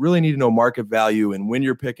constructed? I think you really need to know market value and when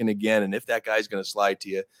you're picking again and if that guy's going to slide to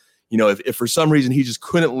you. If for some reason he just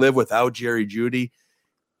couldn't live without Jerry Jeudy,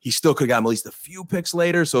 he still could have gotten at least a few picks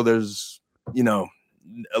later. So there's,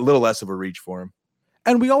 a little less of a reach for him.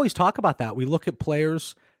 And we always talk about that. We look at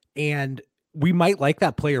players and we might like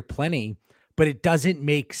that player plenty, but it doesn't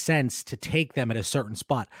make sense to take them at a certain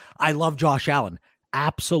spot. I love Josh Allen.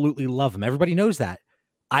 Absolutely love him. Everybody knows that.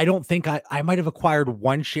 I don't think I might have acquired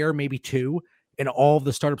 1 share, maybe 2 in all of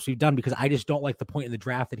the startups we've done because I just don't like the point in the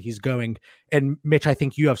draft that he's going. And Mitch, I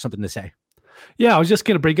think you have something to say. Yeah, I was just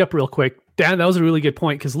going to bring up real quick. Dan, that was a really good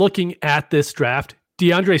point because looking at this draft,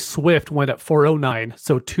 DeAndre Swift went at 409,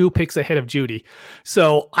 so 2 picks ahead of Jeudy.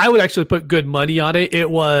 So I would actually put good money on it. It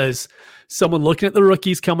was someone looking at the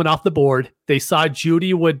rookies coming off the board. They saw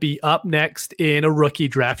Jeudy would be up next in a rookie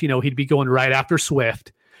draft. He'd be going right after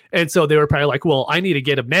Swift. And so they were probably like, well, I need to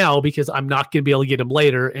get him now because I'm not going to be able to get him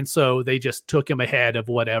later. And so they just took him ahead of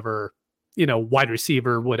whatever, wide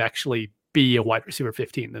receiver would actually be a wide receiver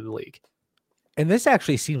 15 in the league. And this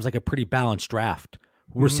actually seems like a pretty balanced draft.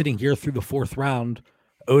 We're sitting here through the 4th round.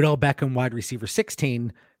 Odell Beckham, wide receiver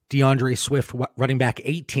 16. DeAndre Swift, running back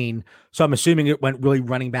 18. So I'm assuming it went really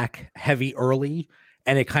running back heavy early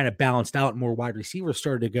and it kind of balanced out and more wide receivers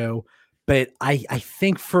started to go. But I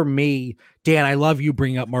think for me, Dan, I love you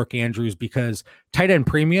bringing up Mark Andrews because tight end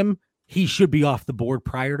premium, he should be off the board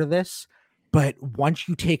prior to this. But once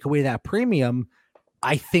you take away that premium,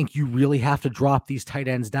 I think you really have to drop these tight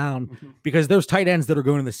ends down because those tight ends that are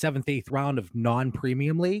going in the 7th, 8th round of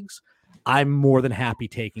non-premium leagues, I'm more than happy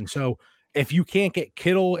taking. So if you can't get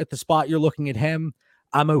Kittle at the spot you're looking at him,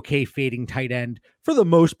 I'm okay fading tight end for the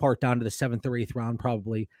most part down to the 7th or 8th round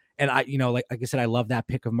probably. And like I said, I love that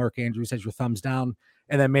pick of Mark Andrews as your thumbs down.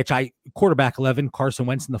 And then Mitch, quarterback 11, Carson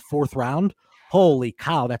Wentz in the 4th round. Holy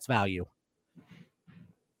cow, that's value.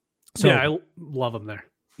 So yeah, I love him there.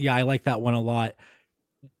 Yeah, I like that one a lot.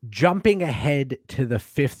 Jumping ahead to the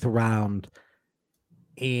 5th round,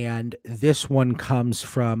 and this one comes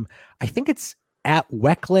from, I think it's at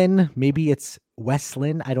Wecklin, maybe it's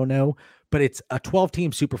Westlin, I don't know, but it's a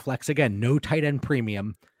 12-team super flex. Again, no tight end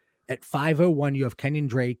premium. At 501, you have Kenyon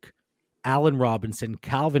Drake, Allen Robinson,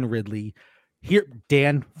 Calvin Ridley. Here,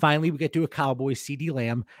 Dan, finally we get to a Cowboys, CeeDee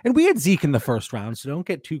Lamb, and we had Zeke in the 1st round, so don't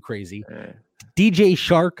get too crazy. DJ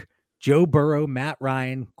Shark, Joe Burrow, Matt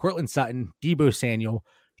Ryan, Courtland Sutton, Deebo Samuel,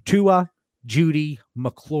 Tua, Jeudy,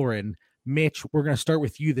 McLaurin. Mitch, we're going to start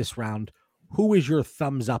with you this round. Who is your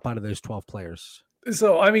thumbs up out of those 12 players?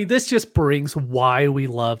 So, this just brings why we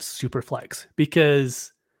love Superflex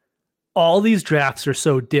because all these drafts are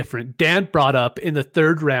so different. Dan brought up in the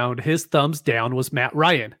 3rd round, his thumbs down was Matt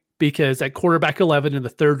Ryan because at quarterback 11 in the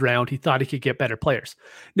 3rd round, he thought he could get better players.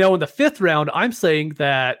 Now in the 5th round, I'm saying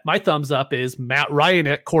that my thumbs up is Matt Ryan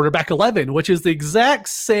at quarterback 11, which is the exact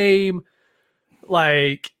same,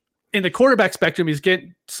 in the quarterback spectrum, he's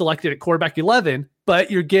getting selected at quarterback 11,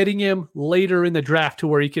 but you're getting him later in the draft to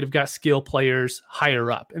where you could have got skill players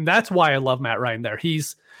higher up. And that's why I love Matt Ryan there.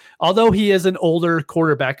 Although he is an older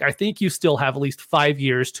quarterback, I think you still have at least 5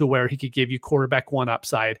 years to where he could give you quarterback 1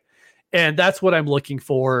 upside. And that's what I'm looking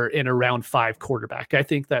for in a round 5 quarterback. I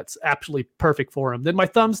think that's absolutely perfect for him. Then my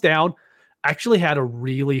thumbs down, I actually had a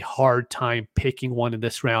really hard time picking one in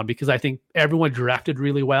this round because I think everyone drafted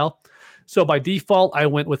really well. So by default, I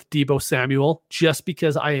went with Deebo Samuel just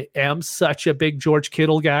because I am such a big George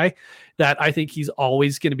Kittle guy that I think he's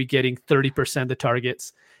always going to be getting 30% of the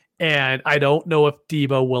targets. And I don't know if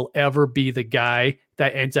Deebo will ever be the guy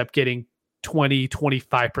that ends up getting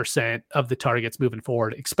 20-25% of the targets moving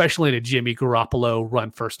forward, especially in a Jimmy Garoppolo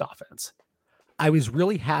run first offense. I was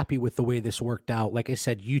really happy with the way this worked out. Like I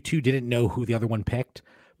said, you two didn't know who the other one picked,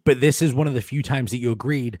 but this is one of the few times that you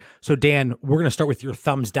agreed. So Dan, we're going to start with your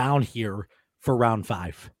thumbs down here for round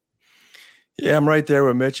 5. Yeah, I'm right there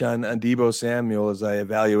with Mitch on Deebo Samuel as I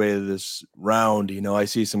evaluated this round. You know, I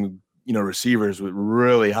see some, receivers with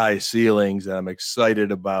really high ceilings that I'm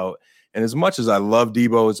excited about. And as much as I love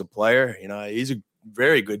Deebo as a player, he's a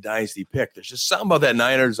very good dynasty pick. There's just something about that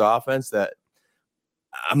Niners offense that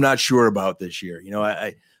I'm not sure about this year.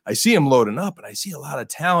 I see him loading up, and I see a lot of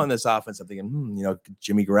talent in this offense. I'm thinking,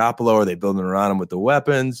 Jimmy Garoppolo, are they building around him with the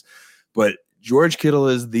weapons? But George Kittle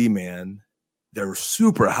is the man. They're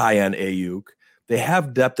super high on Ayuk. They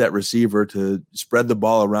have depth at receiver to spread the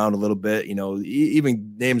ball around a little bit.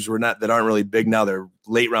 Even names that aren't really big now. They're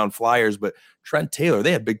late round flyers, but Trent Taylor,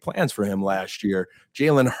 they had big plans for him last year.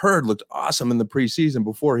 Jalen Hurd looked awesome in the preseason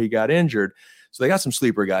before he got injured. So they got some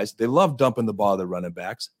sleeper guys. They love dumping the ball to the running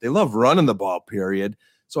backs. They love running the ball, period.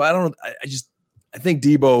 So I think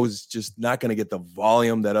Deebo is just not going to get the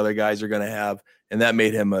volume that other guys are going to have. And that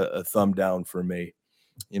made him a thumb down for me.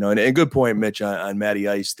 And a good point, Mitch, on Matty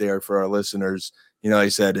Ice there for our listeners. He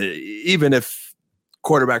said, even if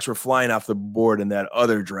quarterbacks were flying off the board in that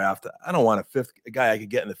other draft, I don't want a guy I could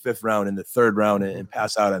get in the 5th round, in the 3rd round, and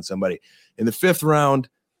pass out on somebody. In the 5th round,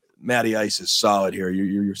 Matty Ice is solid here.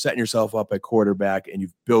 You're setting yourself up at quarterback, and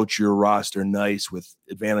you've built your roster nice with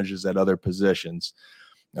advantages at other positions.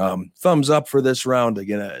 Thumbs up for this round.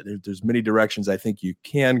 Again, there's many directions I think you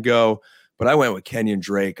can go. But I went with Kenyon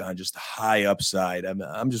Drake on just high upside.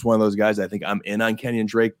 I'm just one of those guys. I think I'm in on Kenyon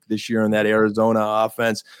Drake this year in that Arizona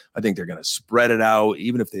offense. I think they're going to spread it out,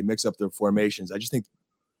 even if they mix up their formations. I just think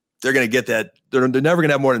they're going to get that. They're never going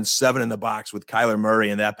to have more than 7 in the box with Kyler Murray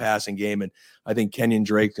in that passing game. And I think Kenyon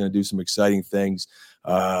Drake's going to do some exciting things.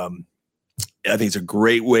 I think it's a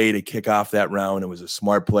great way to kick off that round. It was a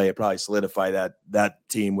smart play. It probably solidified that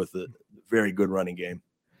team with a very good running game.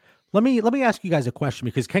 Let me ask you guys a question,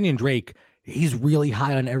 because Kenyon Drake, he's really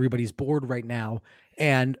high on everybody's board right now.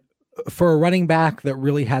 And for a running back that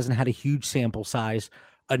really hasn't had a huge sample size,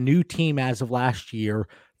 a new team as of last year,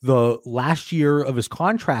 the last year of his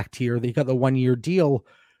contract here, they got the 1-year deal.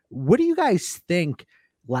 What do you guys think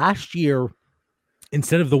last year,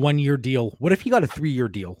 instead of the 1-year deal, what if he got a 3-year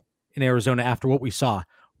deal in Arizona after what we saw?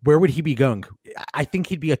 Where would he be going? I think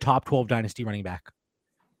he'd be a top 12 dynasty running back.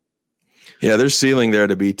 Yeah, there's ceiling there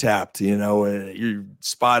to be tapped. You're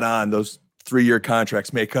spot on. Those 3-year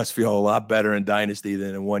contracts make us feel a lot better in dynasty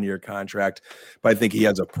than a 1-year contract. But I think he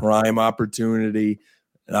has a prime opportunity,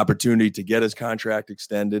 an opportunity to get his contract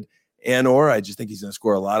extended. Or I just think he's going to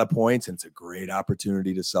score a lot of points, and it's a great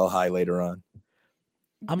opportunity to sell high later on.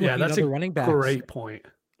 That's a running back. Great point.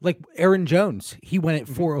 Like Aaron Jones, he went at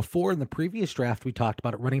 404 in the previous draft. We talked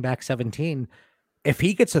about it, running back 17. If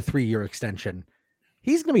he gets a 3-year extension,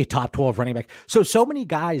 he's going to be a top 12 running back. So many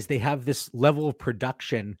guys, they have this level of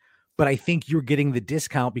production, but I think you're getting the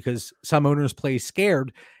discount because some owners play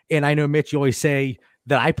scared. And I know, Mitch, you always say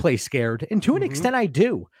that I play scared. And to an extent, I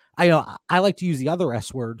do. I like to use the other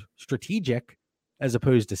S word, strategic, as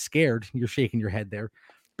opposed to scared. You're shaking your head there.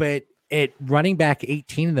 But at running back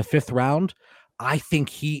 18 in the 5th round, I think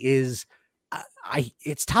he is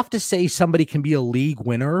it's tough to say somebody can be a league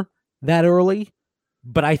winner that early,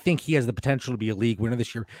 but I think he has the potential to be a league winner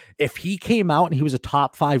this year. If he came out and he was a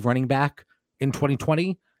top 5 running back in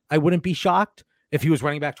 2020, I wouldn't be shocked. If he was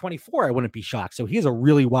running back 24, I wouldn't be shocked. So he has a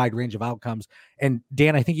really wide range of outcomes. And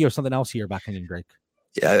Dan, I think you have something else here about Kenyon Drake.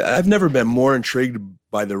 Yeah, I've never been more intrigued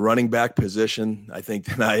by the running back position, I think,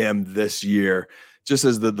 than I am this year. Just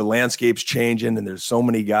as the landscape's changing and there's so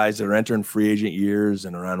many guys that are entering free agent years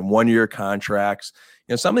and are on 1-year contracts.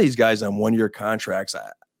 Some of these guys on 1-year contracts,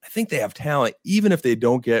 I think they have talent, even if they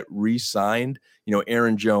don't get re-signed.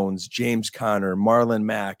 Aaron Jones, James Conner, Marlon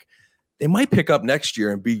Mack, they might pick up next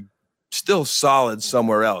year and be still solid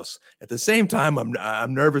somewhere else. At the same time,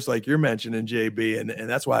 I'm nervous, like you're mentioning, JB, and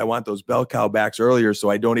that's why I want those bell cow backs earlier,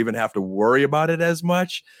 so I don't even have to worry about it as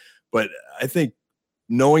much. But I think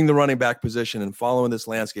knowing the running back position and following this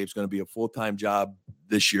landscape is going to be a full-time job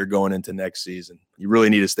this year going into next season. You really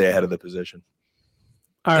need to stay ahead of the position.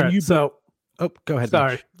 All right. Oh, go ahead.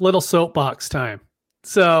 Sorry, Mitch. little soapbox time.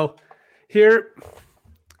 So here,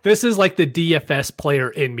 this is like the DFS player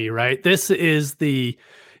in me, right? This is the,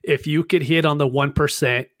 if you could hit on the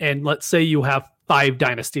 1%, and let's say you have 5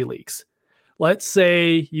 dynasty leagues. Let's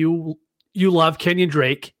say you love Kenyon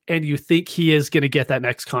Drake and you think he is going to get that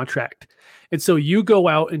next contract. And so you go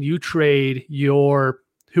out and you trade your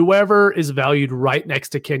whoever is valued right next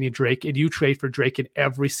to Kenyon Drake, and you trade for Drake in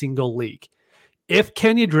every single league. If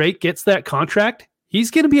Kenyon Drake gets that contract,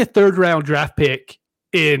 he's going to be a 3rd round draft pick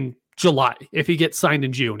in July. If he gets signed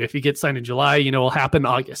in June, if he gets signed in July, it'll happen in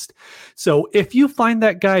August. So if you find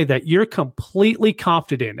that guy that you're completely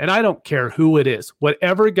confident in, and I don't care who it is,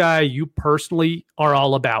 whatever guy you personally are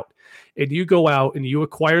all about, and you go out and you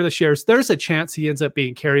acquire the shares, there's a chance he ends up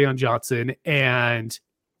being Kerryon Johnson, and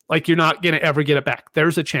like you're not going to ever get it back.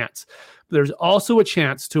 There's a chance. There's also a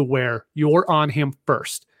chance to where you're on him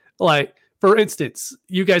first. Like, for instance,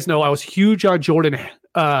 you guys know I was huge on Jordan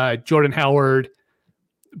Howard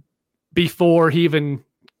before he even,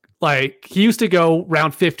 like, he used to go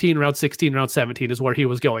round 15, round 16, round 17 is where he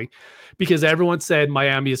was going, because everyone said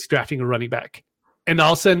Miami is drafting a running back. And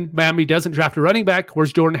all of a sudden, Miami doesn't draft a running back.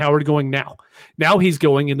 Where's Jordan Howard going now? Now he's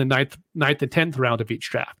going in the ninth and 10th round of each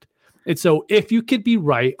draft. And so if you could be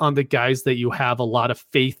right on the guys that you have a lot of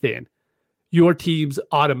faith in, your teams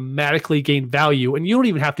automatically gain value, and you don't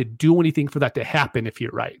even have to do anything for that to happen if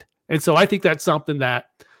you're right. And so I think that's something that,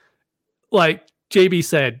 like JB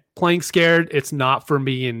said, playing scared, it's not for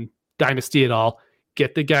me in Dynasty at all.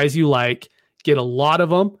 Get the guys you like, get a lot of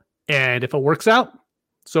them, and if it works out,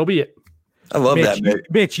 so be it. I love that, Mitch.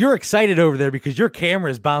 Mitch, you're excited over there because your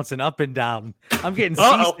camera is bouncing up and down. I'm getting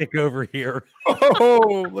seasick over here.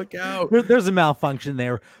 Oh, look out. There's a malfunction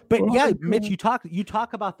there. But yeah, Mitch, you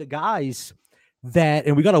talk about the guys that,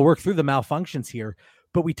 and we got to work through the malfunctions here,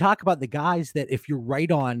 but we talk about the guys that if you're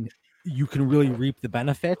right on, you can really reap the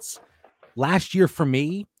benefits. Last year for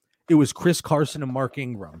me, it was Chris Carson and Mark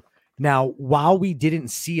Ingram. Now, while we didn't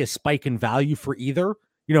see a spike in value for either,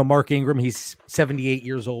 Mark Ingram, he's 78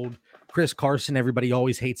 years old. Chris Carson, everybody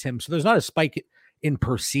always hates him. So there's not a spike in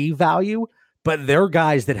perceived value, but they're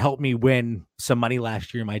guys that helped me win some money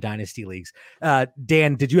last year in my dynasty leagues.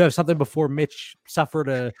 Dan, did you have something before Mitch suffered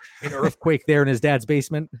an earthquake there in his dad's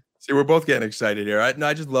basement? See, we're both getting excited here.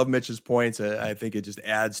 I just love Mitch's points. I think it just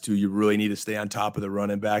adds to, you really need to stay on top of the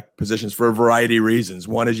running back positions for a variety of reasons.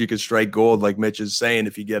 One is you can strike gold, like Mitch is saying,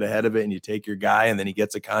 if you get ahead of it and you take your guy and then he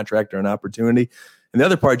gets a contract or an opportunity. And the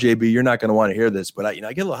other part, JB, you're not going to want to hear this, but I get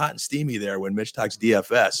a little hot and steamy there when Mitch talks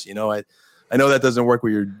DFS. I know that doesn't work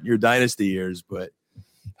with your dynasty years, but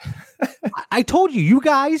I told you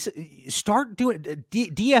guys start doing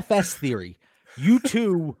DFS theory. You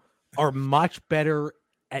two are much better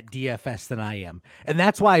at DFS than I am. And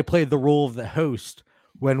that's why I played the role of the host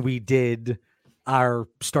when we did our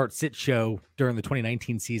start sit show during the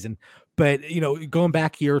 2019 season. But, going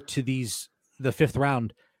back here to the 5th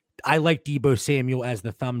round, I like Deebo Samuel as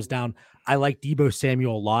the thumbs down. I like Deebo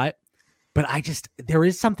Samuel a lot, but there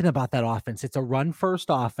is something about that offense. It's a run first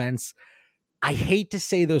offense. I hate to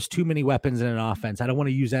say there's too many weapons in an offense. I don't want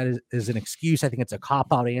to use that as an excuse. I think it's a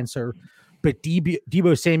cop-out answer, but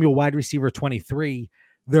Deebo Samuel, wide receiver 23,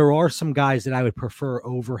 there are some guys that I would prefer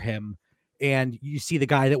over him. And you see the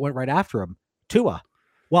guy that went right after him, Tua.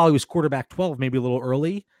 While he was quarterback 12, maybe a little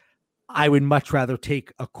early, I would much rather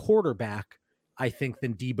take a quarterback, I think,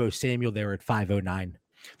 than Deebo Samuel there at 509.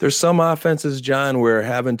 There's some offenses, John, where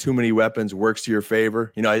having too many weapons works to your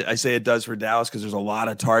favor. I say it does for Dallas because there's a lot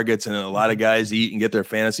of targets and a lot of guys eat and get their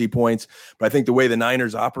fantasy points. But I think the way the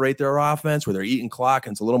Niners operate their offense, where they're eating clock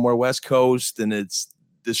and it's a little more West Coast and it's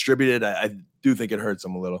distributed, I do think it hurts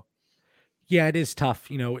them a little. Yeah, it is tough.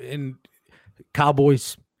 In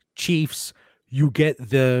Cowboys, Chiefs, you get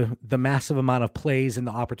the massive amount of plays and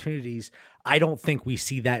the opportunities. I don't think we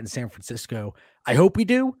see that in San Francisco. I hope we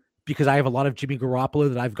do, because I have a lot of Jimmy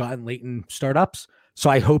Garoppolo that I've gotten late in startups. So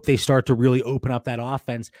I hope they start to really open up that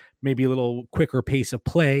offense, maybe a little quicker pace of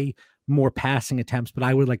play, more passing attempts, but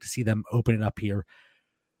I would like to see them open it up here.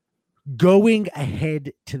 Going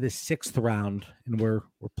ahead to the 6th round, and we're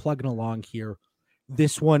plugging along here.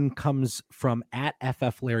 This one comes from at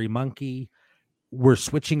FF Larry Monkey. We're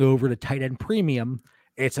switching over to tight end premium.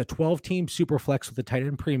 It's a 12-team super flex with a tight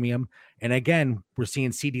end premium. And again, we're seeing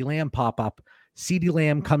CeeDee Lamb pop up. CeeDee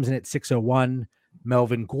Lamb comes in at 601.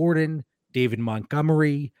 Melvin Gordon, David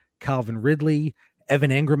Montgomery, Calvin Ridley,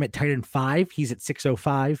 Evan Engram at tight end 5. He's at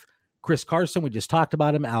 605. Chris Carson, we just talked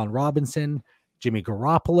about him. Allen Robinson, Jimmy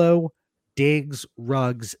Garoppolo, Diggs,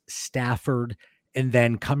 Ruggs, Stafford, and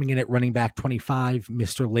then coming in at running back 25,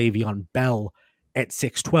 Mr. Le'Veon Bell at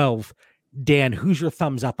 612. Dan, who's your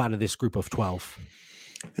thumbs up out of this group of 12?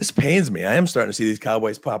 This pains me. I am starting to see these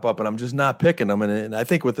Cowboys pop up, and I'm just not picking them. And I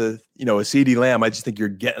think with a CeeDee Lamb, I just think you're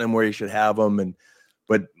getting him where you should have him.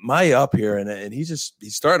 But my up here, and he's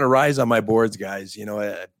starting to rise on my boards, guys.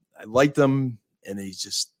 I liked him, and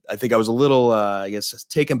I think I was a little,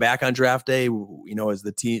 taken back on draft day. As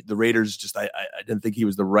the Raiders, I didn't think he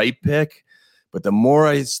was the right pick. But the more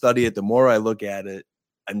I study it, the more I look at it,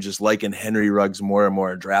 I'm just liking Henry Ruggs more and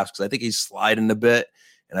more in drafts because I think he's sliding a bit.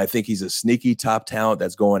 And I think he's a sneaky top talent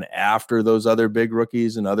that's going after those other big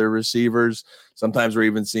rookies and other receivers. Sometimes we're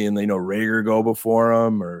even seeing, Rager go before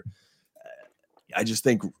him. Or I just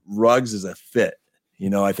think Ruggs is a fit.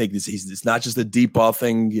 I think it's not just a deep ball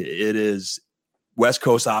thing. It is West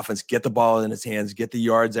Coast offense. Get the ball in his hands. Get the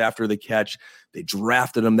yards after the catch. They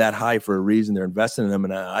drafted him that high for a reason. They're investing in him,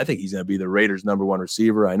 and I think he's going to be the Raiders' #1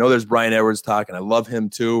 receiver. I know there's Bryan Edwards talk, and I love him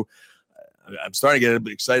too. I'm starting to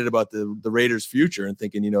get excited about the Raiders' future and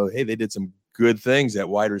thinking, hey, they did some good things at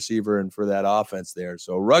wide receiver and for that offense there.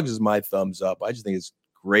 So Ruggs is my thumbs up. I just think it's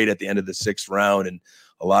great at the end of the 6th round and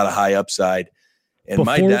a lot of high upside. And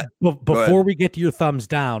before we get to your thumbs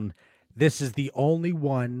down, this is the only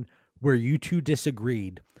one where you two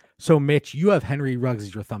disagreed. So Mitch, you have Henry Ruggs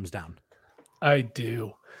as your thumbs down. I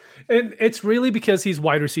do. And it's really because he's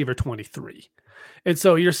wide receiver 23. And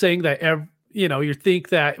so you're saying that you think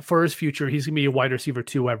that for his future, he's going to be a wide receiver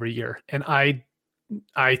 2 every year. And I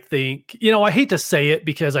think, I hate to say it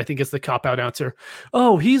because I think it's the cop-out answer.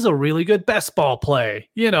 Oh, he's a really good best ball play,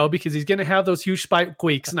 because he's going to have those huge spike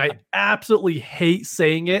weeks. And I absolutely hate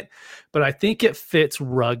saying it, but I think it fits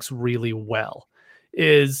Ruggs really well.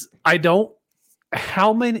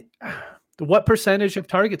 What percentage of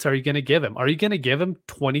targets are you going to give him? Are you going to give him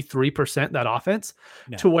 23% that offense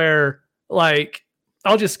to where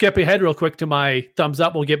I'll just skip ahead real quick to my thumbs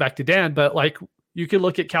up. We'll get back to Dan, but you could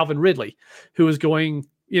look at Calvin Ridley, who is going,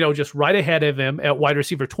 just right ahead of him at wide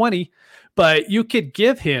receiver 20, but you could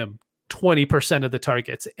give him 20% of the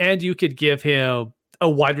targets and you could give him a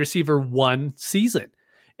wide receiver 1 season.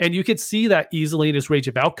 And you could see that easily in his range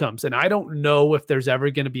of outcomes. And I don't know if there's ever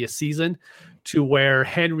going to be a season to where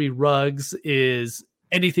Henry Ruggs is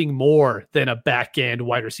anything more than a back end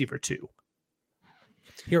wide receiver 2.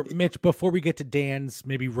 Here, Mitch, before we get to Dan's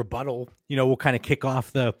maybe rebuttal, we'll kind of kick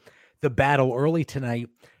off the battle early tonight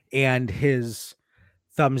and his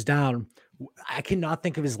thumbs down. I cannot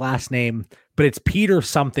think of his last name, but it's Peter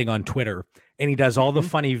something on Twitter. And he does all the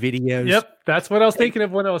funny videos. Yep. That's what I was thinking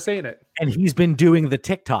of when I was saying it. And he's been doing the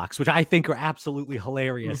TikToks, which I think are absolutely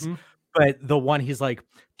hilarious. Mm-hmm. But the one he's like,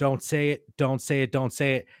 don't say it, don't say it, don't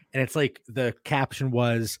say it. And it's like the caption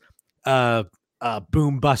was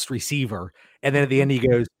boom bust receiver. And then at the end he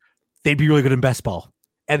goes, they'd be really good in best ball.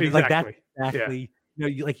 And exactly. Exactly.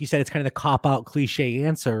 Yeah. Like you said, it's kind of the cop-out cliche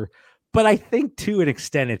answer. But I think to an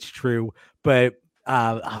extent it's true. But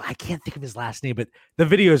I can't think of his last name, but the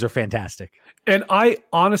videos are fantastic. And I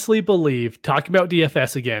honestly believe, talking about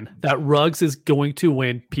DFS again, that Ruggs is going to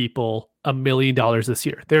win people $1 million this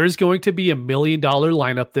year. There is going to be $1 million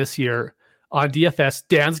lineup this year on DFS.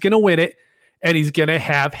 Dan's going to win it, and he's going to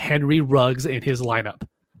have Henry Ruggs in his lineup.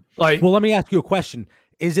 Well, let me ask you a question.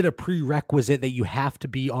 Is it a prerequisite that you have to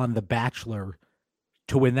be on The Bachelor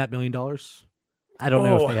to win that $1 million? I don't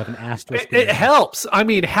know if they have an asterisk. It helps. I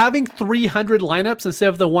mean, having 300 lineups instead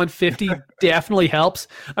of the 150 definitely helps.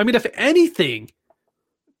 I mean, if anything,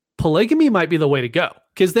 polygamy might be the way to go,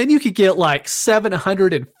 because then you could get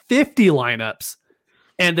 750 lineups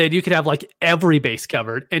and then you could have every base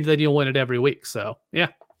covered and then you'll win it every week. So, yeah.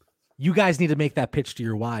 You guys need to make that pitch to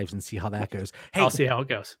your wives and see how that goes. Hey, I'll see how it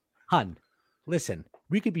goes. Hun, listen,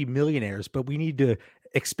 we could be millionaires, but we need to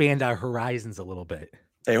expand our horizons a little bit.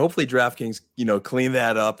 Hey, hopefully DraftKings, clean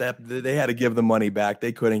that up. They had to give the money back.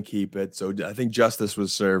 They couldn't keep it. So I think justice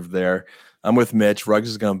was served there. I'm with Mitch. Ruggs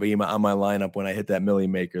is going to be on my lineup when I hit that milli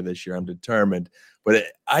maker this year. I'm determined. But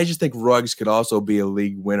I just think Ruggs could also be a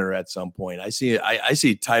league winner at some point. I see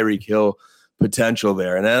Tyreek Hill potential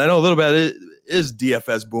there. And I know a little bit it is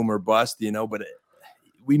DFS boom or bust, but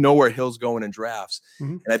we know where Hill's going in drafts.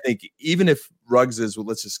 Mm-hmm. And I think even if Ruggs is,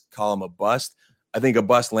 let's just call him a bust, I think a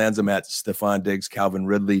bust lands him at Stephon Diggs, Calvin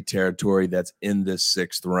Ridley territory that's in this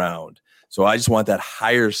 6th round. So I just want that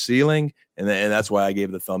higher ceiling, and that's why I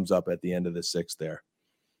gave the thumbs up at the end of the 6th there.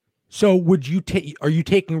 So are you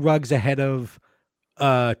taking Ruggs ahead of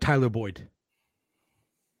Tyler Boyd?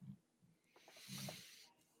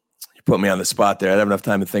 You put me on the spot there. I don't have enough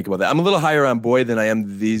time to think about that. I'm a little higher on Boyd than I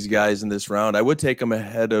am these guys in this round. I would take him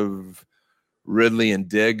ahead of Ridley and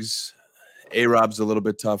Diggs. A-Rob's a little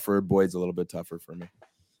bit tougher. Boyd's a little bit tougher for me.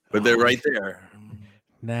 But they're right there.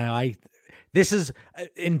 No, This is,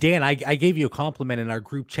 and Dan, I gave you a compliment in our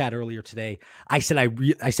group chat earlier today. I said,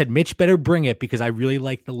 I said, Mitch better bring it because I really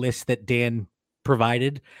like the list that Dan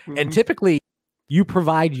provided. And typically you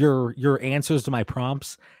provide your answers to my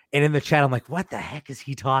prompts. And in the chat, I'm like, what the heck is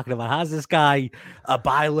he talking about? How's this guy a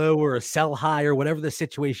buy low or a sell high or whatever the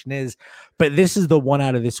situation is? But this is the one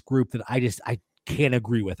out of this group that I can't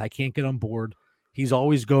agree with. I can't get on board. He's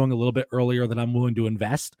always going a little bit earlier than I'm willing to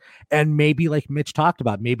invest. And maybe like Mitch talked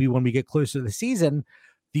about, maybe when we get closer to the season,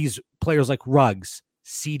 these players like Ruggs,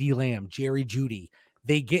 CeeDee Lamb, Jerry Jeudy,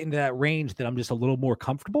 they get into that range that I'm just a little more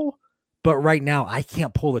comfortable. But right now, I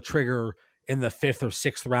can't pull the trigger in the 5th or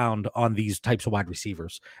 6th round on these types of wide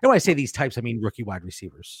receivers. And when I say these types, I mean rookie wide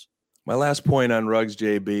receivers. My last point on Ruggs,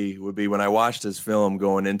 JB, would be when I watched his film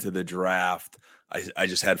going into the draft, I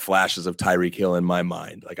just had flashes of Tyreek Hill in my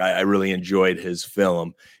mind. Like I really enjoyed his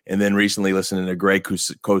film. And then recently listening to Greg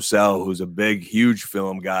Cosell, who's a big, huge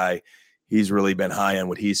film guy, he's really been high on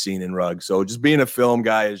what he's seen in Ruggs. So just being a film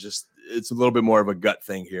guy it's a little bit more of a gut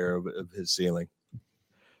thing here of his ceiling.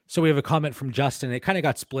 So we have a comment from Justin. It kind of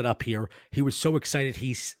got split up here. He was so excited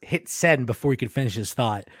he hit send before he could finish his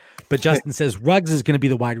thought. But Justin says Ruggs is going to be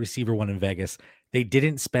the wide receiver one in Vegas. They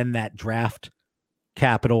didn't spend that draft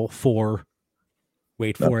capital for,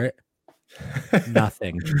 wait for it,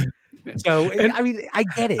 nothing. So, I mean, I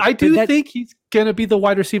get it. I do think he's going to be the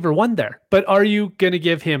wide receiver one there. But are you going to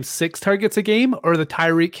give him 6 targets a game or the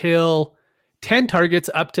Tyreek Hill 10 targets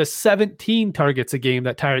up to 17 targets a game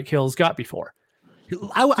that Tyreek Hill's got before?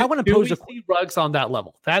 I want to pose a see Ruggs on that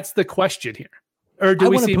level. That's the question here. Or do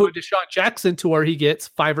we see Deshaun Jackson to where he gets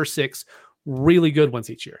 5 or 6 really good ones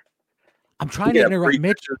each year? I'm trying to interrupt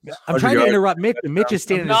Mitch. I'm trying to interrupt Mitch, but Mitch is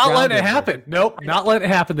standing. Not letting it happen. Nope, not letting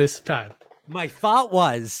it happen this time. My thought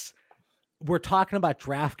was, we're talking about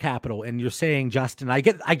draft capital, and you're saying, Justin, I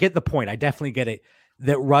get the point. I definitely get it.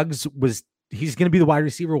 That Ruggs he's going to be the wide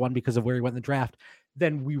receiver one because of where he went in the draft.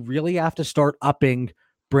 Then we really have to start upping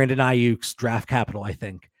Brandon Ayuk's draft capital. I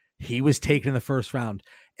think he was taken in the first round,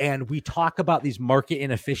 and we talk about these market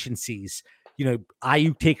inefficiencies. You know,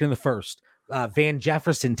 Ayuk taken in the first, Van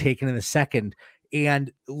Jefferson taken in the second,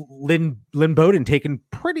 and Lynn Bowden taken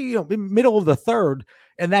pretty middle of the third,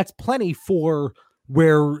 and that's plenty for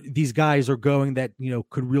where these guys are going that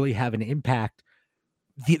could really have an impact.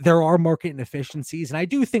 There are market inefficiencies, and I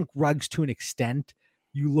do think Ruggs to an extent.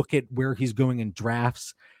 You look at where he's going in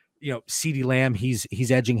drafts. CeeDee Lamb,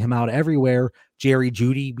 he's edging him out everywhere. Jerry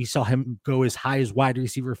Jeudy, we saw him go as high as wide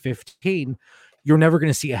receiver 15. You're never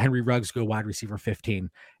going to see a Henry Ruggs go wide receiver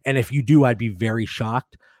 15. And if you do, I'd be very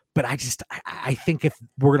shocked. But I think if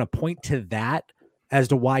we're going to point to that as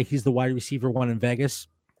to why he's the wide receiver one in Vegas,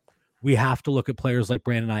 we have to look at players like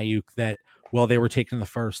Brandon Ayuk that, while they were taken in the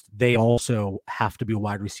first, they also have to be a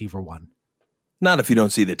wide receiver one. Not if you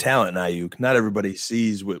don't see the talent in Ayuk. Not everybody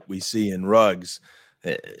sees what we see in Ruggs.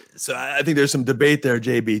 So I think there's some debate there,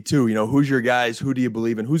 JB, too. Who's your guys? Who do you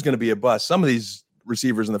believe in? Who's going to be a bust? Some of these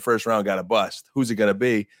receivers in the first round got a bust. Who's it going to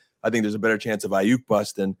be? I think there's a better chance of Ayuk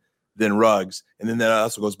busting than Ruggs. And then that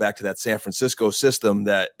also goes back to that San Francisco system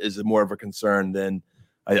that is more of a concern than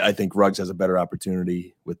I think Ruggs has a better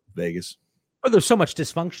opportunity with Vegas. But there's so much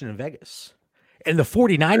dysfunction in Vegas. And the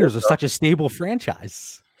 49ers are such a stable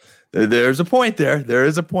franchise. There's a point there. There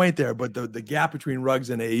is a point there. But the gap between Ruggs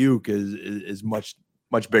and Ayuk is much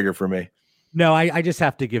bigger for me. No, I just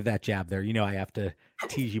have to give that jab there. I have to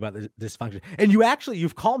tease you about the dysfunction. And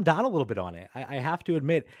you've calmed down a little bit on it. I have to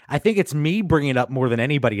admit, I think it's me bringing it up more than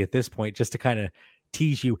anybody at this point, just to kind of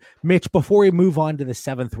tease you. Mitch, before we move on to the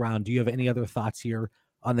 7th round, do you have any other thoughts here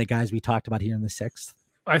on the guys we talked about here in the 6th?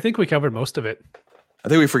 I think we covered most of it. I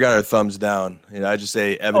think we forgot our thumbs down. I just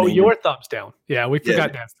say Evan. Ingram. Your thumbs down. Yeah, we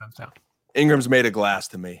forgot Dan's thumbs down. Ingram's made of glass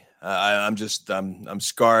to me. I'm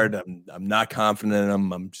scarred. I'm not confident in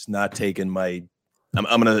him. I'm just not taking my.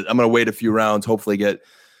 I'm gonna wait a few rounds. Hopefully get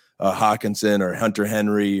Hawkinson or Hunter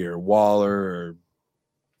Henry or Waller or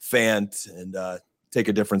Fant and take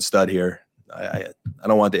a different stud here. I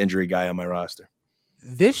don't want the injury guy on my roster.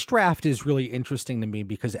 This draft is really interesting to me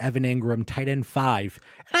because Evan Ingram, tight end 5,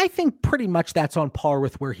 and I think pretty much that's on par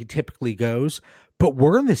with where he typically goes. But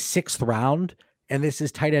we're in the 6th round, and this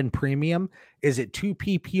is tight end premium. Is it 2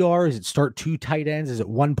 PPR? Is it start 2 tight ends? Is it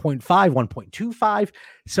 1.5, 1.25?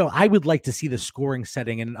 So I would like to see the scoring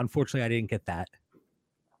setting, and unfortunately I didn't get that.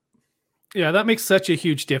 Yeah, that makes such a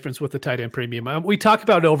huge difference with the tight end premium. We talk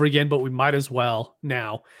about it over again, but we might as well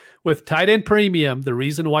now. With tight end premium, the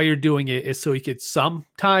reason why you're doing it is so you could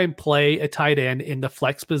sometime play a tight end in the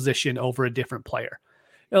flex position over a different player.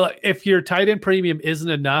 If your tight end premium isn't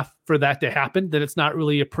enough for that to happen, then it's not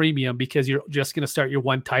really a premium because you're just going to start your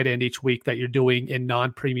one tight end each week that you're doing in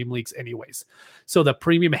non-premium leagues anyways. So the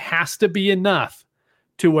premium has to be enough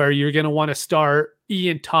to where you're going to want to start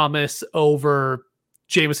Ian Thomas over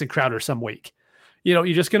Jamison Crowder some week. You're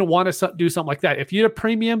just going to want to do something like that. If your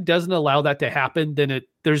premium doesn't allow that to happen, then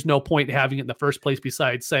there's no point in having it in the first place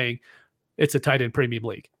besides saying it's a tight end premium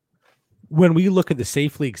league. When we look at the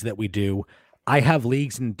safe leagues that we do, I have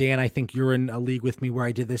leagues, and Dan, I think you're in a league with me where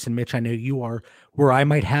I did this, and Mitch, I know you are, where I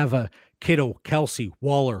might have a Kittle, Kelsey,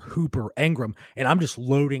 Waller, Hooper, Engram, and I'm just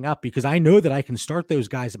loading up because I know that I can start those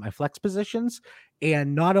guys at my flex positions,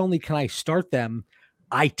 and not only can I start them,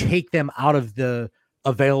 I take them out of the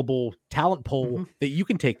available talent pool that you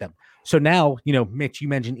can take them. So now, Mitch, you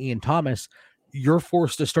mentioned Ian Thomas. You're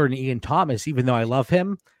forced to start an Ian Thomas, even though I love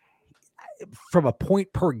him. From a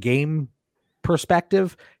point per game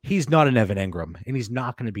perspective, he's not an Evan Engram, and he's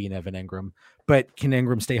not going to be an Evan Engram. But can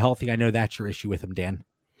Engram stay healthy? I know that's your issue with him, Dan.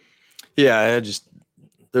 Yeah,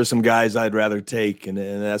 there's some guys I'd rather take, and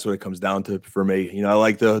that's what it comes down to for me. I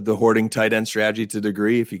like the hoarding tight end strategy to a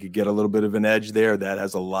degree. If you could get a little bit of an edge there, that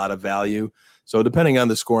has a lot of value. So depending on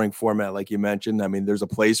the scoring format, like you mentioned, I mean, there's a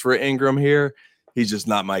place for Engram here. He's just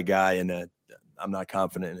not my guy, and I'm not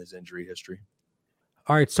confident in his injury history.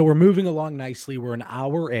 All right, so we're moving along nicely. We're an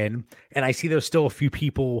hour in, and I see there's still a few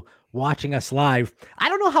people watching us live. I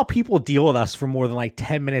don't know how people deal with us for more than like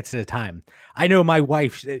 10 minutes at a time. I know my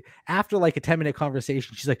wife, after like a 10-minute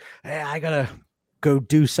conversation, she's like, hey, I got to go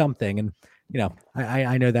do something. And,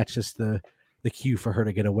 I know that's just the cue for her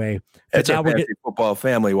to get away. It's a fantasy football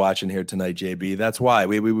family watching here tonight, JB. That's why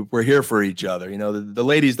we're here for each other. The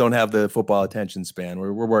ladies don't have the football attention span.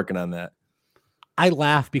 We're working on that. I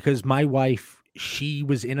laugh because my wife, she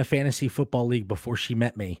was in a fantasy football league before she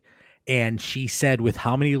met me. And she said, with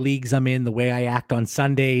how many leagues I'm in, the way I act on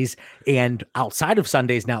Sundays and outside of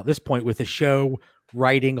Sundays now at this point with the show,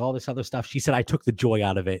 writing, all this other stuff, she said, I took the joy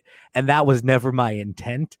out of it. And that was never my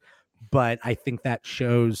intent. But I think that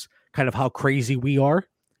shows kind of how crazy we are.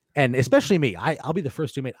 And especially me, I'll be the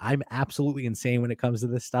first to admit I'm absolutely insane when it comes to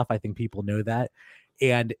this stuff. I think people know that.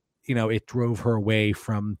 And, it drove her away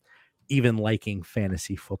from even liking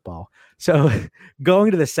fantasy football. So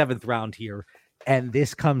going to the 7th round here, and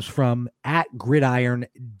this comes from @Gridiron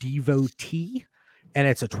Devotee, and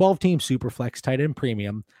it's a 12-team Superflex tight end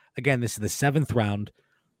premium. Again, this is the 7th round.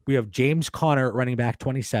 We have James Conner at running back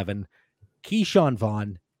 27, Keyshawn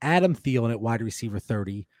Vaughn, Adam Thielen at wide receiver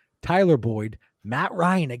 30, Tyler Boyd, Matt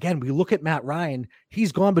Ryan. Again, we look at Matt Ryan.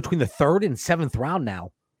 He's gone between the 3rd and 7th round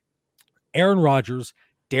now. Aaron Rodgers,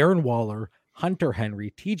 Darren Waller, Hunter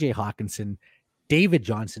Henry, TJ Hawkinson, David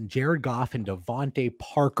Johnson, Jared Goff, and Devontae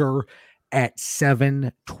Parker at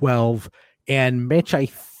 7, 12. And Mitch, I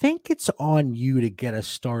think it's on you to get us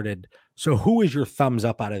started. So who is your thumbs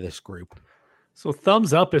up out of this group? So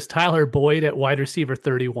thumbs up is Tyler Boyd at wide receiver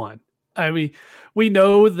 31. I mean, we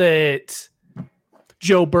know that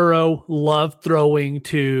Joe Burrow loved throwing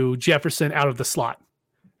to Jefferson out of the slot.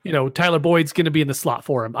 Tyler Boyd's going to be in the slot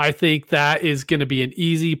for him. I think that is going to be an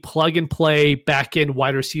easy plug and play back end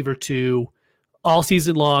wide receiver 2 all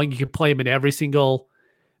season long. You can play him in every single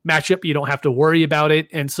matchup. You don't have to worry about it.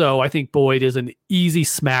 And so I think Boyd is an easy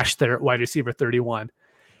smash there at wide receiver 31.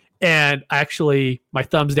 And actually, my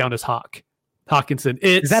thumbs down is Hawkinson.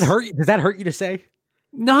 Does that hurt you to say?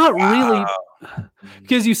 Not really.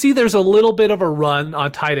 Because you see there's a little bit of a run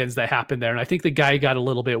on tight ends that happened there. And I think the guy got a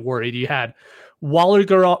little bit worried. You had Waller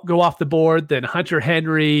go off the board, then Hunter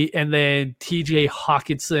Henry, and then TJ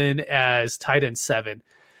Hawkinson as tight end 7.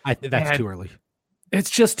 That's too early. It's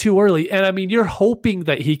just too early. And I mean, you're hoping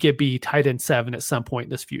that he could be tight end 7 at some point in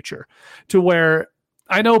this future, to where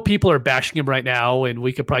I know people are bashing him right now, and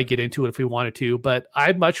we could probably get into it if we wanted to, but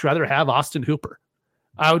I'd much rather have Austin Hooper.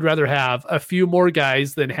 I would rather have a few more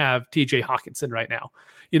guys than have TJ Hawkinson right now.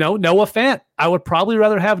 Noah Fant. I would probably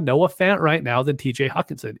rather have Noah Fant right now than TJ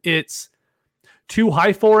Hawkinson. It's too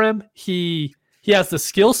high for him. He has the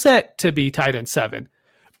skill set to be tight end 7,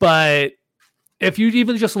 but if you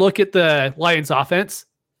even just look at the Lions offense,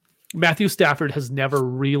 Matthew Stafford has never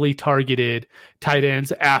really targeted tight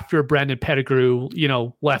ends after Brandon Pettigrew,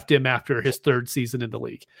 left him after his 3rd season in the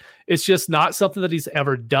league. It's just not something that he's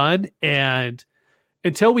ever done. And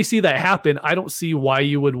until we see that happen, I don't see why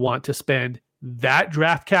you would want to spend that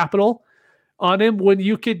draft capital on him when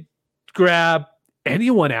you could grab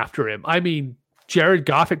anyone after him. I mean, Jared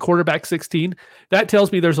Goff at quarterback 16, that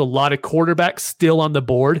tells me there's a lot of quarterbacks still on the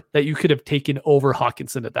board that you could have taken over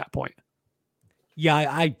Hawkinson at that point. Yeah,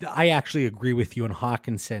 I actually agree with you on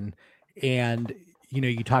Hawkinson. And,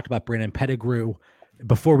 you talked about Brandon Pettigrew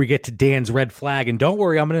before we get to Dan's red flag. And don't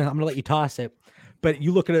worry, I'm gonna let you toss it. But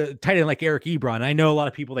you look at a tight end like Eric Ebron. I know a lot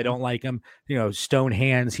of people, they don't like him. Stone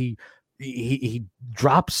hands. He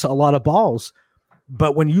drops a lot of balls.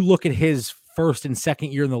 But when you look at his first and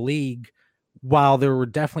second year in the league, while there were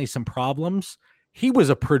definitely some problems, he was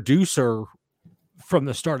a producer from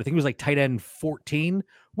the start. I think it was like tight end 14,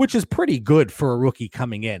 which is pretty good for a rookie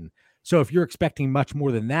coming in. So if you're expecting much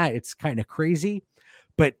more than that, it's kind of crazy.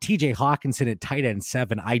 But TJ Hawkinson at tight end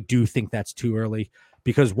 7, I do think that's too early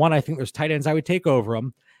because 1, I think there's tight ends I would take over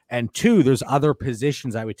him. And 2, there's other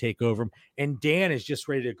positions I would take over him. And Dan is just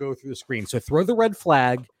ready to go through the screen. So throw the red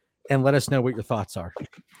flag and let us know what your thoughts are.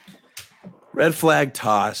 Red flag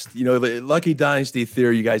tossed. The Lucky Dynasty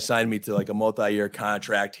Theory, you guys signed me to like a multi-year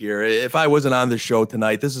contract here. If I wasn't on the show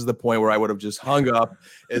tonight, this is the point where I would have just hung up,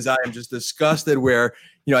 as I am just disgusted where,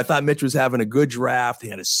 I thought Mitch was having a good draft. He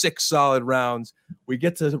had 6 solid rounds. We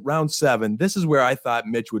get to round 7. This is where I thought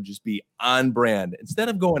Mitch would just be on brand. Instead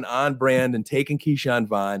of going on brand and taking Keyshawn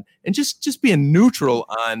Vaughn and just being neutral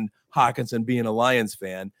on Hawkinson, being a Lions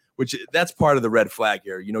fan, which that's part of the red flag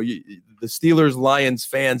here. The Steelers Lions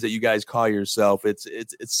fans that you guys call yourself, it's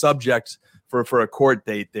subject for a court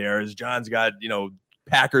date there, as John's got,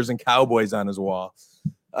 Packers and Cowboys on his wall.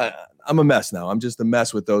 I'm a mess now. I'm just a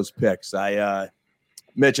mess with those picks.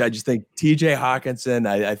 Mitch, I just think TJ Hawkinson,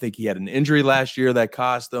 I think he had an injury last year that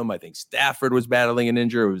cost him. I think Stafford was battling an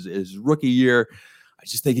injury. It was his rookie year. I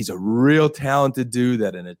just think he's a real talented dude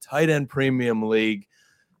that in a tight end premium league,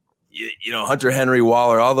 Hunter Henry,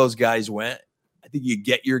 Waller, all those guys went. I think you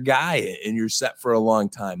get your guy and you're set for a long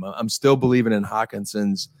time. I'm still believing in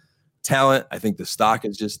Hawkinson's talent. I think the stock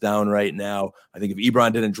is just down right now. I think if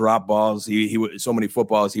Ebron didn't drop balls, he so many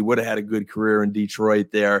footballs, he would have had a good career in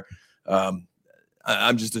Detroit there.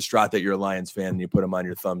 I'm just distraught that you're a Lions fan and you put him on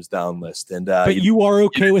your thumbs down list. And but you are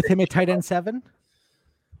okay with him at tight end 7?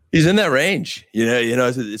 He's in that range,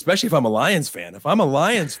 especially if I'm a Lions fan. If I'm a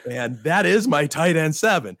Lions fan, that is my tight end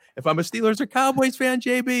 7. If I'm a Steelers or Cowboys fan,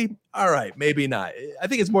 JB, all right, maybe not. I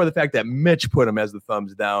think it's more the fact that Mitch put him as the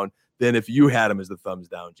thumbs down than if you had him as the thumbs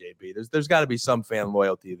down, JB. There's got to be some fan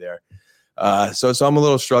loyalty there. So I'm a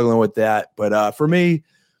little struggling with that. But for me,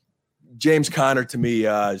 James Conner to me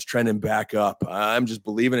is trending back up. I'm just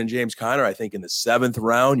believing in James Conner. I think in the 7th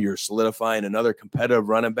round, you're solidifying another competitive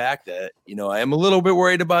running back that, I am a little bit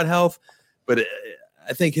worried about health, but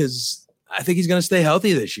I think he's going to stay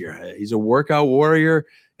healthy this year. He's a workout warrior.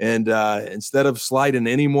 And instead of sliding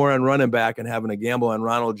any more on running back and having a gamble on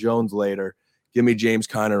Ronald Jones later, give me James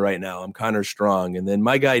Conner right now. I'm Conner strong. And then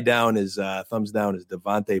my guy down is thumbs down is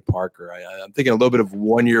Devontae Parker. I'm thinking a little bit of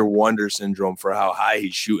one-year wonder syndrome for how high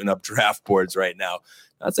he's shooting up draft boards right now.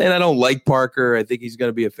 Not saying I don't like Parker. I think he's going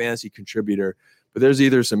to be a fantasy contributor. But there's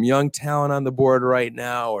either some young talent on the board right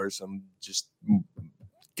now or some just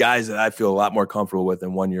guys that I feel a lot more comfortable with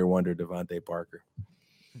than one-year wonder Devontae Parker.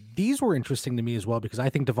 These were interesting to me as well because I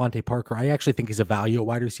think Devontae Parker, I actually think he's a value at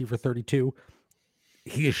wide receiver 32.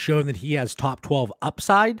 He has shown that he has top 12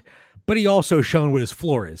 upside, but he also shown what his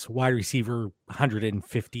floor is, wide receiver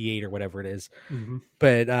 158 or whatever it is. Mm-hmm.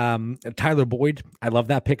 But Tyler Boyd, I love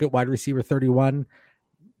that pick at wide receiver 31.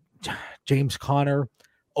 James Conner,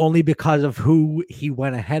 only because of who he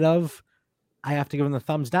went ahead of, I have to give him the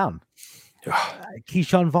thumbs down.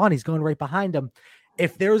 Keyshawn Vaughn, he's going right behind him.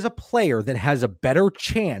 If there's a player that has a better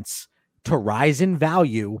chance to rise in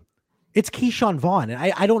value, it's Keyshawn Vaughn. And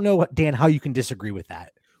I don't know, Dan, how you can disagree with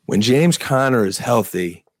that. When James Conner is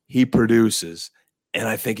healthy, he produces. And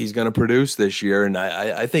I think he's going to produce this year. And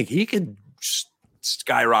I think he could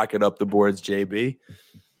skyrocket up the boards, JB.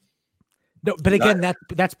 No, but again,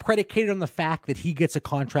 that's predicated on the fact that he gets a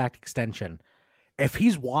contract extension. If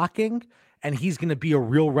he's walking and he's going to be a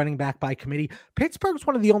real running back by committee, Pittsburgh's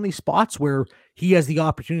one of the only spots where he has the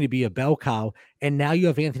opportunity to be a bell cow. And now you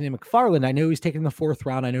have Anthony McFarland. I know he's taking the 4th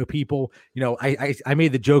round. I know people, I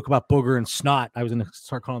made the joke about Booger and Snot. I was going to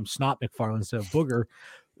start calling him Snot McFarland instead of Booger.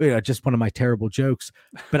 Just one of my terrible jokes.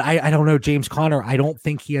 But I don't know, James Conner, I don't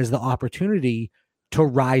think he has the opportunity to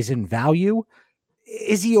rise in value.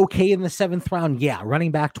 Is he okay in the 7th round? Yeah.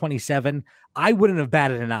 Running back 27. I wouldn't have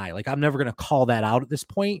batted an eye. Like, I'm never going to call that out at this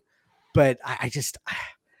point. But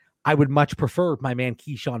I would much prefer my man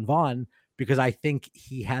Keyshawn Vaughn because I think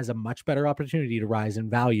he has a much better opportunity to rise in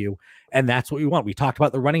value. And that's what we want. We talked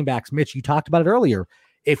about the running backs. Mitch, you talked about it earlier.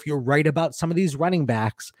 If you're right about some of these running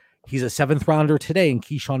backs, he's a 7th rounder today in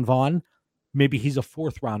Keyshawn Vaughn. Maybe he's a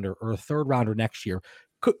 4th rounder or a 3rd rounder next year.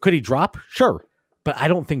 Could he drop? Sure. But I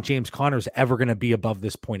don't think James Conner is ever going to be above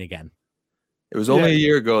this point again. It was only a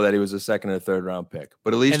year ago that he was a 2nd or 3rd round pick,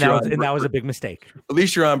 but at least that was a big mistake. At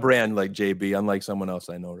least you're on brand like JB, unlike someone else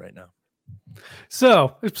I know right now.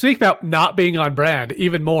 So speaking about not being on brand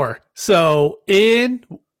even more. So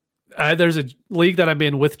there's a league that I'm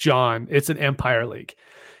in with John. It's an Empire League.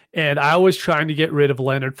 And I was trying to get rid of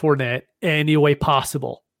Leonard Fournette any way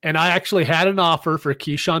possible. And I actually had an offer for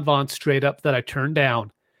Keyshawn Vaughn straight up that I turned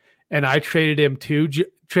down. And I traded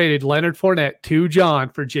Leonard Fournette to John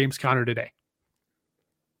for James Conner today.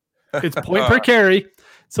 It's point per carry.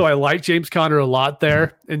 So I like James Conner a lot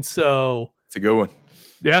there. And so it's a good one.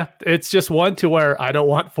 Yeah, it's just one to where I don't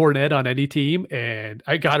want Fournette on any team. And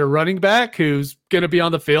I got a running back who's going to be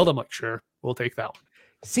on the field. I'm like, sure, we'll take that one.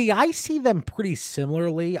 See, I see them pretty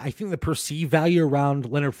similarly. I think the perceived value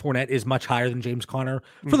around Leonard Fournette is much higher than James Conner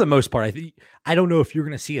for the most part. I don't know if you're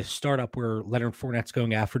going to see a startup where Leonard Fournette's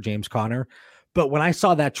going after James Conner, but when I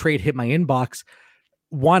saw that trade hit my inbox,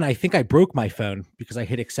 one, I think I broke my phone because I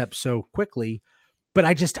hit accept so quickly, but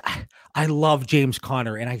I love James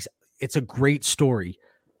Conner and it's a great story,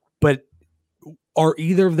 but are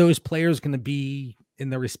either of those players going to be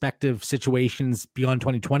in their respective situations beyond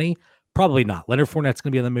 2020? Probably not. Leonard Fournette's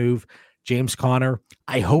going to be on the move. James Conner,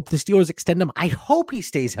 I hope the Steelers extend him. I hope he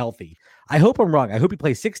stays healthy. I hope I'm wrong. I hope he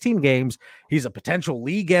plays 16 games. He's a potential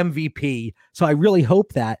league MVP. So I really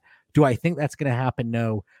hope that. Do I think that's going to happen?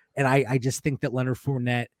 No. And I just think that Leonard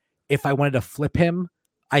Fournette, if I wanted to flip him,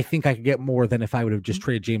 I think I could get more than if I would have just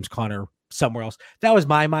traded James Conner somewhere else. That was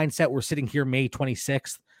my mindset. We're sitting here May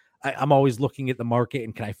 26th. I'm always looking at the market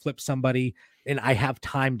and can I flip somebody? And I have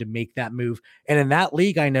time to make that move. And in that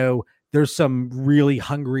league, I know there's some really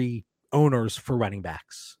hungry owners for running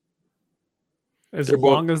backs. As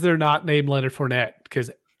long as they're not named Leonard Fournette,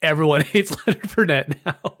 because everyone hates Leonard Fournette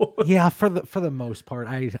now. Yeah, for the most part,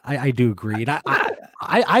 I do agree. And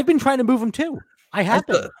I've been trying to move him too.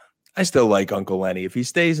 I still like Uncle Lenny. If he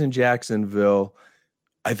stays in Jacksonville,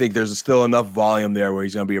 I think there's still enough volume there where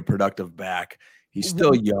he's going to be a productive back. He's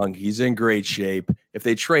still young. He's in great shape. If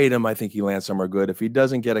they trade him, I think he lands somewhere good. If he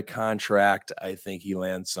doesn't get a contract, I think he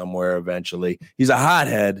lands somewhere eventually. He's a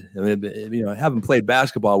hothead. I mean, I haven't played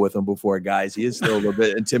basketball with him before, guys. He is still a little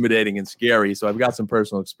bit intimidating and scary. So I've got some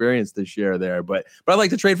personal experience to share there. But I like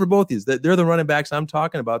to trade for both these. They're the running backs I'm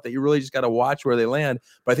talking about that you really just got to watch where they land.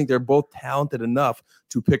 But I think they're both talented enough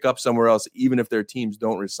to pick up somewhere else, even if their teams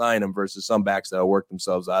don't resign them versus some backs that'll work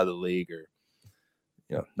themselves out of the league or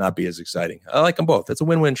not be as exciting. I like them both. It's a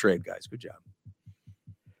win-win trade, guys. Good job.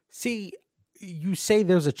 See, you say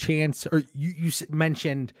there's a chance, or you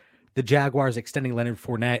mentioned the Jaguars extending Leonard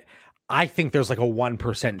Fournette. I think there's like a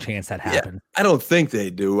 1% chance that happens. Yeah, I don't think they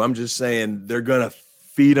do. I'm just saying they're going to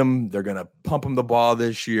feed him. They're going to pump him the ball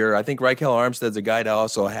this year. I think Raquel Armstead's a guy to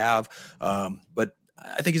also have, but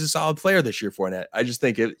I think he's a solid player this year, Fournette. I just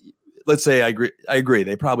think let's say I agree.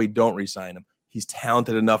 They probably don't re-sign him. He's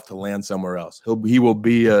talented enough to land somewhere else. He will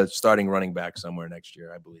be a starting running back somewhere next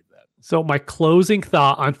year. I believe that. So my closing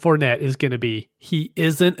thought on Fournette is going to be, he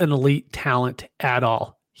isn't an elite talent at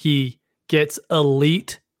all. He gets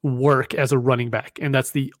elite work as a running back. And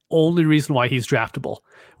that's the only reason why he's draftable,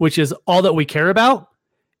 which is all that we care about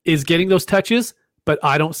is getting those touches. But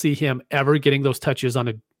I don't see him ever getting those touches on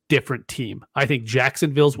a different team. I think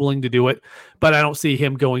Jacksonville's willing to do it, but I don't see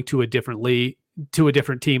him going to a different league, to a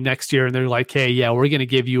different team next year. And they're like, hey, yeah, we're going to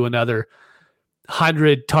give you another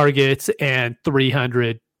 100 targets and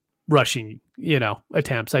 300 rushing,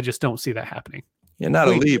 attempts. I just don't see that happening. Yeah, not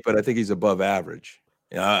elite, but I think he's above average.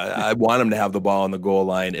 I want him to have the ball on the goal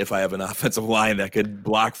line if I have an offensive line that could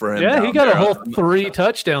block for him. Yeah, he got a whole 3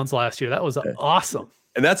 touchdowns last year. That was awesome.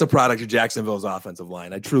 And that's a product of Jacksonville's offensive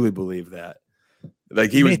line. I truly believe that.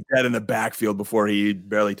 Like he was dead in the backfield before he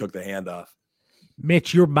barely took the handoff.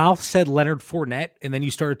 Mitch, your mouth said Leonard Fournette, and then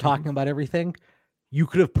you started talking about everything. You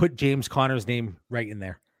could have put James Conner's name right in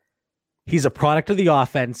there. He's a product of the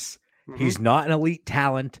offense. Mm-hmm. He's not an elite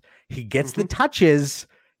talent. He gets the touches.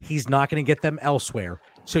 He's not going to get them elsewhere.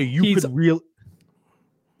 So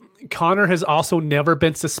Conner has also never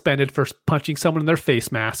been suspended for punching someone in their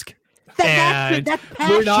face mask. And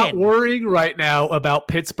we're not worrying right now about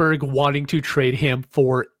Pittsburgh wanting to trade him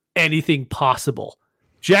for anything possible.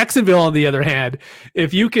 Jacksonville, on the other hand,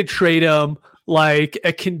 if you could trade him like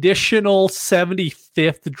a conditional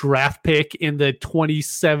 75th draft pick in the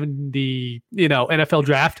 2070, NFL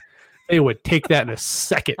draft, they would take that in a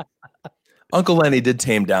second. Uncle Lenny did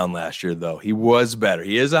tame down last year, though. He was better.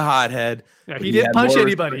 He is a hothead. Yeah, he didn't punch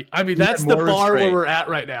anybody. I mean, that's the bar where we're at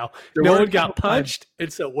right now. No one got punched,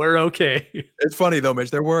 and so we're okay. It's funny, though,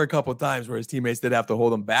 Mitch. There were a couple of times where his teammates did have to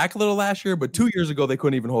hold him back a little last year, but 2 years ago, they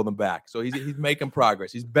couldn't even hold him back. So he's making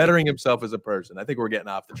progress. He's bettering himself as a person. I think we're getting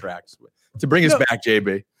off the tracks. To bring us back,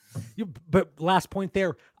 JB. But last point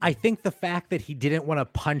there, I think the fact that he didn't want to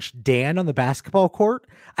punch Dan on the basketball court,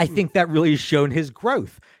 I think that really has shown his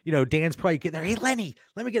growth. Dan's probably getting there. Hey, Lenny,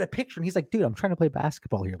 let me get a picture. And he's like, dude, I'm trying to play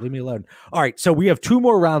basketball here. Leave me alone. All right. So we have 2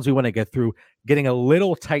 more rounds we want to get through, getting a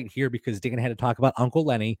little tight here because Dan had to talk about Uncle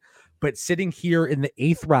Lenny. But sitting here in the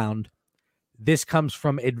 8th round, this comes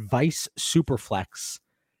from Advice Superflex.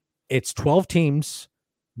 It's 12 teams,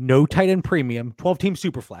 no tight end premium, 12 team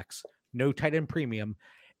Superflex, no tight end premium.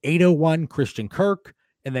 801 Christian Kirk,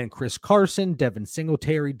 and then Chris Carson, Devin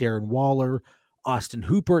Singletary, Darren Waller, Austin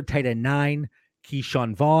Hooper at tight end 9,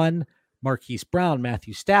 Keyshawn Vaughn, Marquise Brown,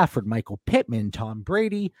 Matthew Stafford, Michael Pittman, Tom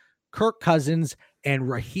Brady, Kirk Cousins, and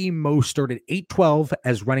Raheem Mostert at 812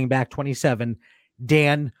 as running back 27.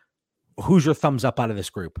 Dan, who's your thumbs up out of this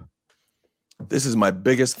group? This is my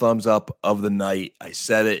biggest thumbs up of the night. I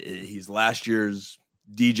said it. He's last year's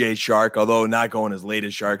DJ Shark, although not going as late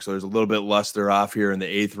as Shark, so there's a little bit luster off here in the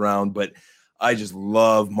 8th round, but I just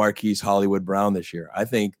love Marquise Hollywood Brown this year. I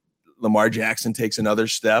think Lamar Jackson takes another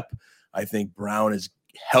step. I think Brown is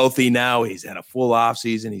healthy now. He's had a full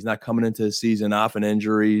offseason. He's not coming into the season off an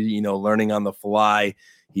injury, learning on the fly.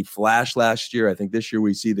 He flashed last year. I think this year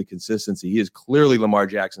we see the consistency. He is clearly Lamar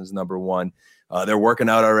Jackson's number 1. They're working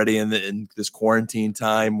out already in this quarantine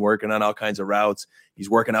time, working on all kinds of routes. He's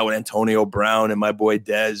working out with Antonio Brown and my boy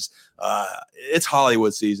Dez. It's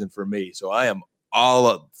Hollywood season for me. So I am all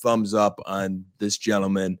up, thumbs up on this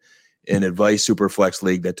gentleman in Advice Superflex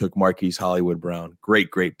League that took Marquise Hollywood Brown. Great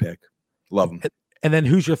pick. Love him. And then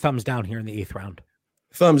who's your thumbs down here in the 8th round?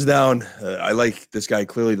 Thumbs down. I like this guy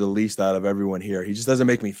clearly the least out of everyone here. He just doesn't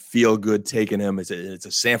make me feel good taking him. It's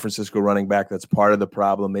a San Francisco running back. That's part of the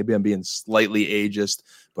problem. Maybe I'm being slightly ageist,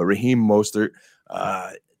 but Raheem Mostert,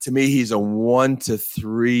 to me, he's a 1 to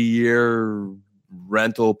 3 year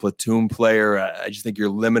rental platoon player. I just think you're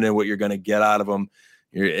limiting what you're going to get out of him.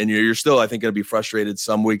 You're still, I think, going to be frustrated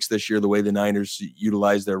some weeks this year the way the Niners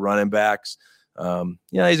utilize their running backs.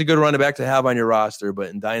 He's a good running back to have on your roster, but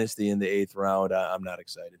in Dynasty in the 8th round, I'm not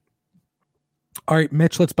excited. All right,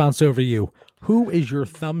 Mitch, let's bounce over to you. Who is your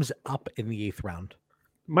thumbs up in the 8th round?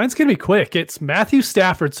 Mine's going to be quick. It's Matthew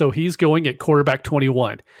Stafford, so he's going at quarterback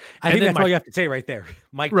 21. I think that's all you have to say right there.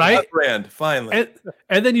 Mike, right? Brand, finally.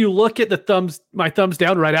 And then you look at my thumbs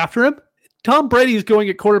down right after him. Tom Brady is going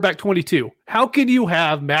at quarterback 22. How can you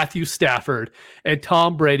have Matthew Stafford and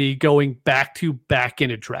Tom Brady going back-to-back in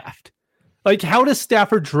a draft? Like, how does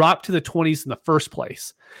Stafford drop to the 20s in the first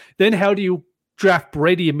place? Then how do you draft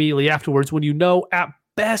Brady immediately afterwards when at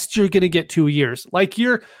best you're going to get 2 years? Like,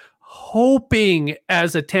 you're hoping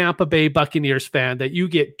as a Tampa Bay Buccaneers fan that you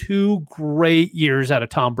get 2 great years out of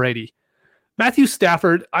Tom Brady. Matthew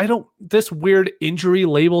Stafford, this weird injury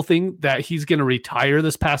label thing that he's going to retire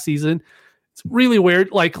this past season, it's really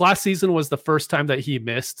weird. Like, last season was the first time that he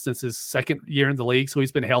missed since his 2nd year in the league. So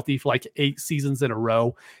he's been healthy for like 8 seasons in a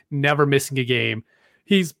row, never missing a game.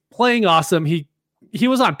 He's playing awesome. He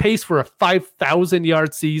was on pace for a 5,000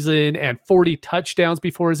 yard season and 40 touchdowns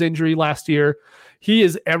before his injury last year. He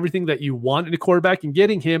is everything that you want in a quarterback, and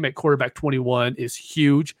getting him at quarterback 21 is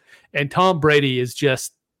huge. And Tom Brady is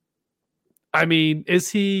just, is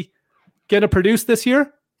he going to produce this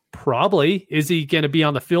year? Probably. Is he going to be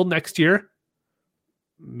on the field next year?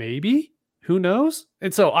 Maybe. Who knows?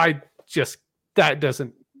 And so that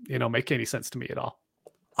doesn't, make any sense to me at all.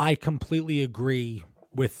 I completely agree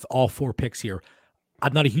with all 4 picks here.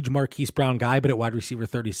 I'm not a huge Marquise Brown guy, but at wide receiver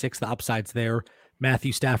 36, the upside's there.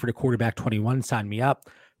 Matthew Stafford at quarterback 21, sign me up.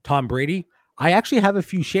 Tom Brady, I actually have a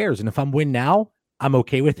few shares, and if I'm win now, I'm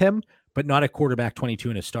okay with him, but not at quarterback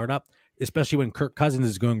 22 in a startup, especially when Kirk Cousins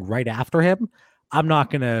is going right after him. I'm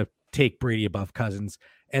not going to take Brady above Cousins.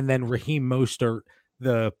 And then Raheem Mostert,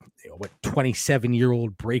 the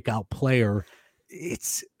 27-year-old breakout player,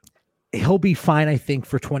 he'll be fine, I think,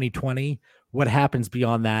 for 2020. What happens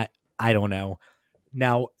beyond that, I don't know.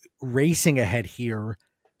 Now, racing ahead here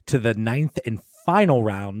to the 9th and final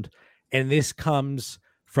round, and this comes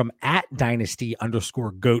from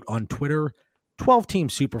 @Dynasty_GOAT on Twitter, 12-team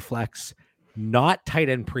Superflex, not tight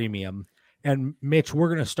end premium. And Mitch, we're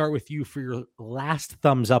going to start with you for your last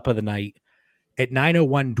thumbs up of the night. At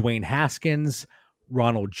 901, Dwayne Haskins,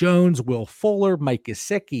 Ronald Jones, Will Fuller, Mike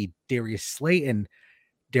Gesicki, Darius Slayton,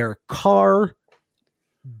 Derek Carr,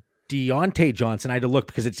 Deontay Johnson. I had to look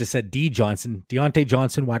because it just said D Johnson. Deontay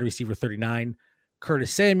Johnson, wide receiver 39,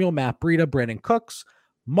 Curtis Samuel, Matt Breida, Brandon Cooks,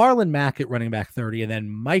 Marlon Mack at running back 30, and then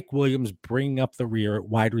Mike Williams bringing up the rear at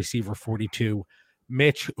wide receiver 42.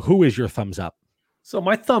 Mitch, who is your thumbs up? So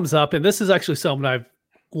my thumbs up, and this is actually something I've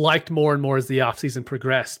liked more and more as the offseason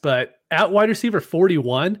progressed, but at wide receiver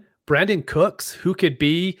 41, Brandon Cooks, who could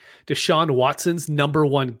be Deshaun Watson's number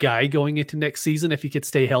one guy going into next season if he could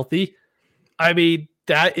stay healthy. I mean,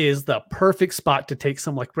 that is the perfect spot to take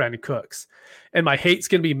someone like Brandon Cooks. And my hate's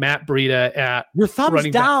going to be Matt Breida at your thumbs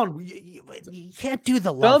running down. You can't do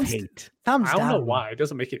the love hate. Thumbs down. I don't know why. It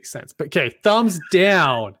doesn't make any sense. But okay, thumbs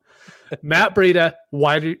down. Matt Breida,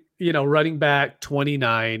 running back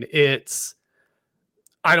 29.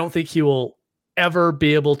 I don't think he will ever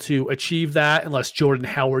be able to achieve that unless Jordan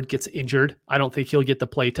Howard gets injured. I don't think he'll get the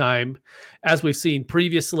play time. As we've seen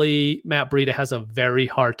previously, Matt Breida has a very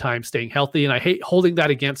hard time staying healthy, and I hate holding that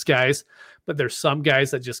against guys, but there's some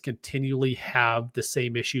guys that just continually have the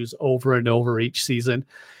same issues over and over each season.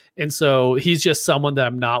 And so he's just someone that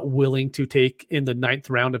I'm not willing to take in the 9th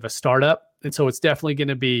round of a startup. And so it's definitely going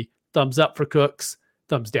to be thumbs up for Cooks,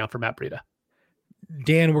 thumbs down for Matt Breida.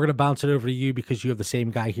 Dan, we're going to bounce it over to you because you have the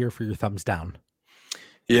same guy here for your thumbs down.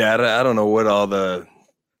 Yeah, I don't know what all the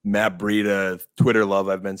Matt Breida Twitter love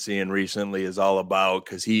I've been seeing recently is all about,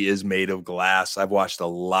 because he is made of glass. I've watched a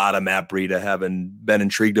lot of Matt Breida, having been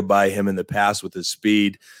intrigued by him in the past with his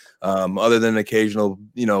speed. Other than an occasional,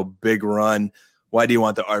 big run, why do you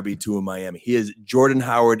want the RB2 in Miami? Jordan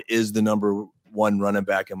Howard is the number one running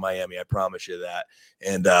back in Miami. I promise you that.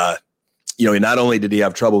 And, not only did he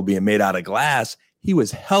have trouble being made out of glass, he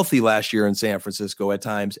was healthy last year in San Francisco at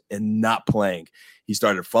times and not playing. He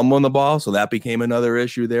started fumbling the ball, so that became another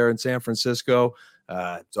issue there in San Francisco.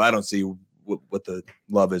 So I don't see what the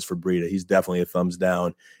love is for Breida. He's definitely a thumbs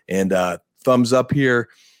down. And thumbs up here,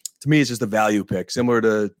 to me, it's just a value pick, similar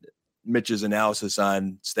to Mitch's analysis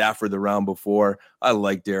on Stafford the round before. I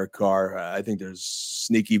like Derek Carr. I think there's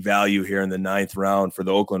sneaky value here in the 9th round for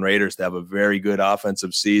the Oakland Raiders to have a very good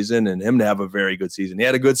offensive season and him to have a very good season. He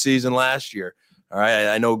had a good season last year. All right.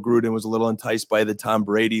 I know Gruden was a little enticed by the Tom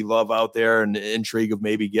Brady love out there and the intrigue of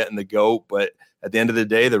maybe getting the GOAT. But at the end of the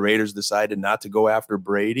day, the Raiders decided not to go after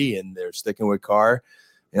Brady, and they're sticking with Carr.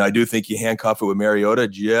 I do think you handcuff it with Mariota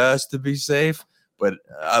just to be safe. But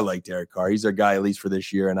I like Derek Carr. He's their guy, at least for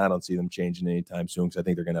this year, and I don't see them changing anytime soon because I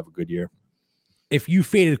think they're going to have a good year. If you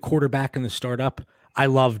faded quarterback in the startup, I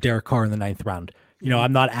love Derek Carr in the 9th round.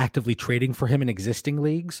 I'm not actively trading for him in existing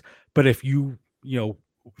leagues, but if you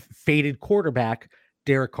faded quarterback,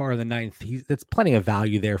 Derek Carr in the 9th, that's plenty of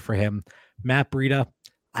value there for him. Matt Breida,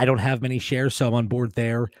 I don't have many shares, so I'm on board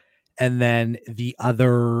there. And then the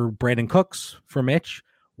other, Brandon Cooks for Mitch,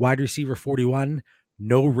 wide receiver 41,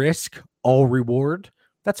 no risk, all reward.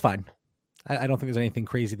 That's fine. I don't think there's anything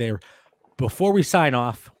crazy there. Before we sign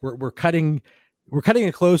off, we're cutting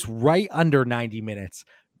it close, right under 90 minutes.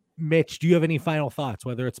 Mitch, do you have any final thoughts,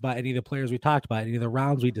 whether it's about any of the players we talked about, any of the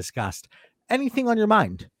rounds we discussed? Anything on your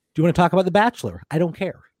mind? Do you want to talk about The Bachelor? I don't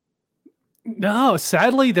care. No,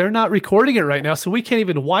 sadly, they're not recording it right now, so we can't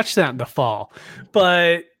even watch that in the fall.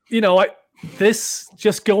 But, this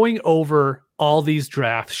just going over all these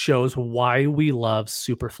drafts shows why we love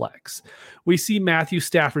Superflex. We see Matthew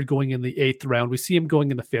Stafford going in the 8th round. We see him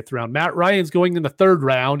going in the 5th round. Matt Ryan's going in the 3rd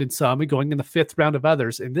round, and some going in the 5th round of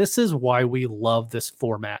others. And this is why we love this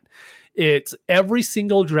format. It's every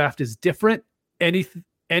single draft is different.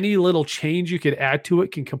 Any little change you could add to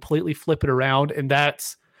it can completely flip it around. And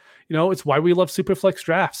that's, it's why we love Superflex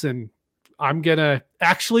drafts. And I'm going to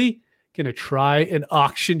try an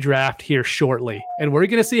auction draft here shortly. And we're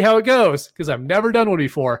going to see how it goes because I've never done one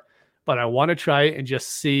before, but I want to try it and just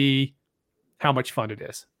see how much fun it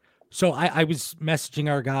is. So I was messaging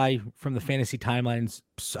our guy from the Fantasy Timelines,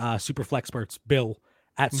 Superflex experts, Bill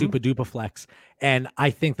at Super Duper Flex. And I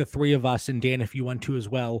think the three of us, and Dan, if you want to as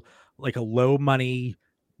well, like a low money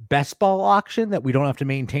best ball auction that we don't have to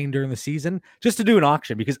maintain during the season, just to do an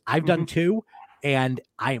auction, because I've done 2 and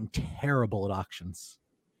I am terrible at auctions.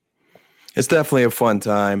 It's definitely a fun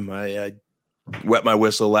time. I wet my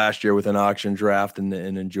whistle last year with an auction draft and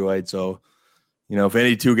enjoyed. So, if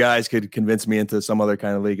any 2 guys could convince me into some other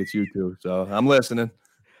kind of league, it's you 2. So I'm listening.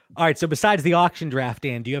 All right. So besides the auction draft,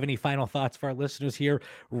 Dan, do you have any final thoughts for our listeners here?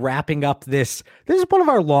 Wrapping up this is one of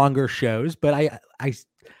our longer shows, but I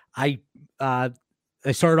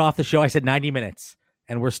started off the show, I said 90 minutes,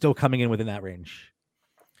 and we're still coming in within that range.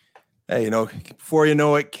 Hey, before you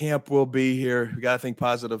know it, camp will be here. We got to think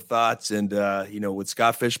positive thoughts. And, with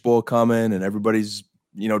Scott Fishbowl coming and everybody's,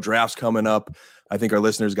 drafts coming up, I think our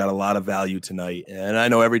listeners got a lot of value tonight. And I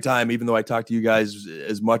know every time, even though I talk to you guys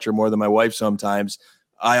as much or more than my wife sometimes,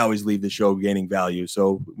 I always leave the show gaining value.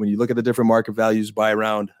 So when you look at the different market values by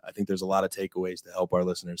round, I think there's a lot of takeaways to help our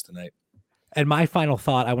listeners tonight. And my final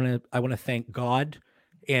thought, I want to thank God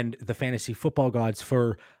and the fantasy football gods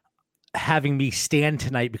for having me stand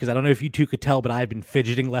tonight, because I don't know if you two could tell, but I've been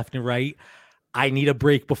fidgeting left and right. I need a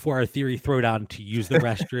break before our Theory Throwdown to use the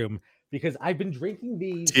restroom because I've been drinking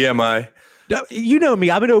these. TMI. You know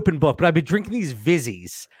me, I'm an open book, but I've been drinking these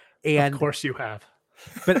Vizzies. And of course you have.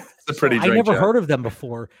 But It's a pretty I drink, never Jack. heard of them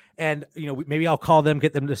before. And, maybe I'll call them,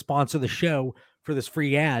 get them to sponsor the show for this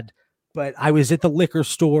free ad. But I was at the liquor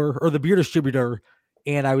store or the beer distributor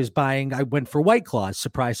and I went for White Claws.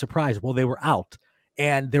 Surprise, surprise. Well, they were out.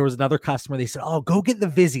 And there was another customer. They said, oh, go get the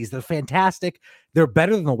Vizzies. They're fantastic. They're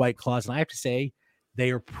better than the White Claws. And I have to say, they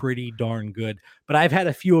are pretty darn good. But I've had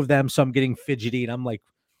a few of them, so I'm getting fidgety. And I'm like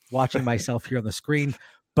watching myself here on the screen.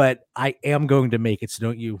 But I am going to make it, so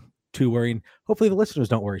don't you too worry. Hopefully the listeners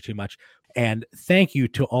don't worry too much. And thank you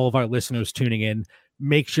to all of our listeners tuning in.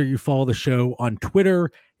 Make sure you follow the show on Twitter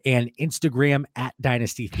and Instagram at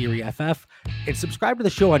Dynasty Theory FF, and subscribe to the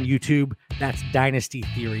show on YouTube. That's Dynasty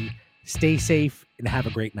Theory. Stay safe and have a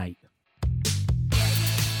great night.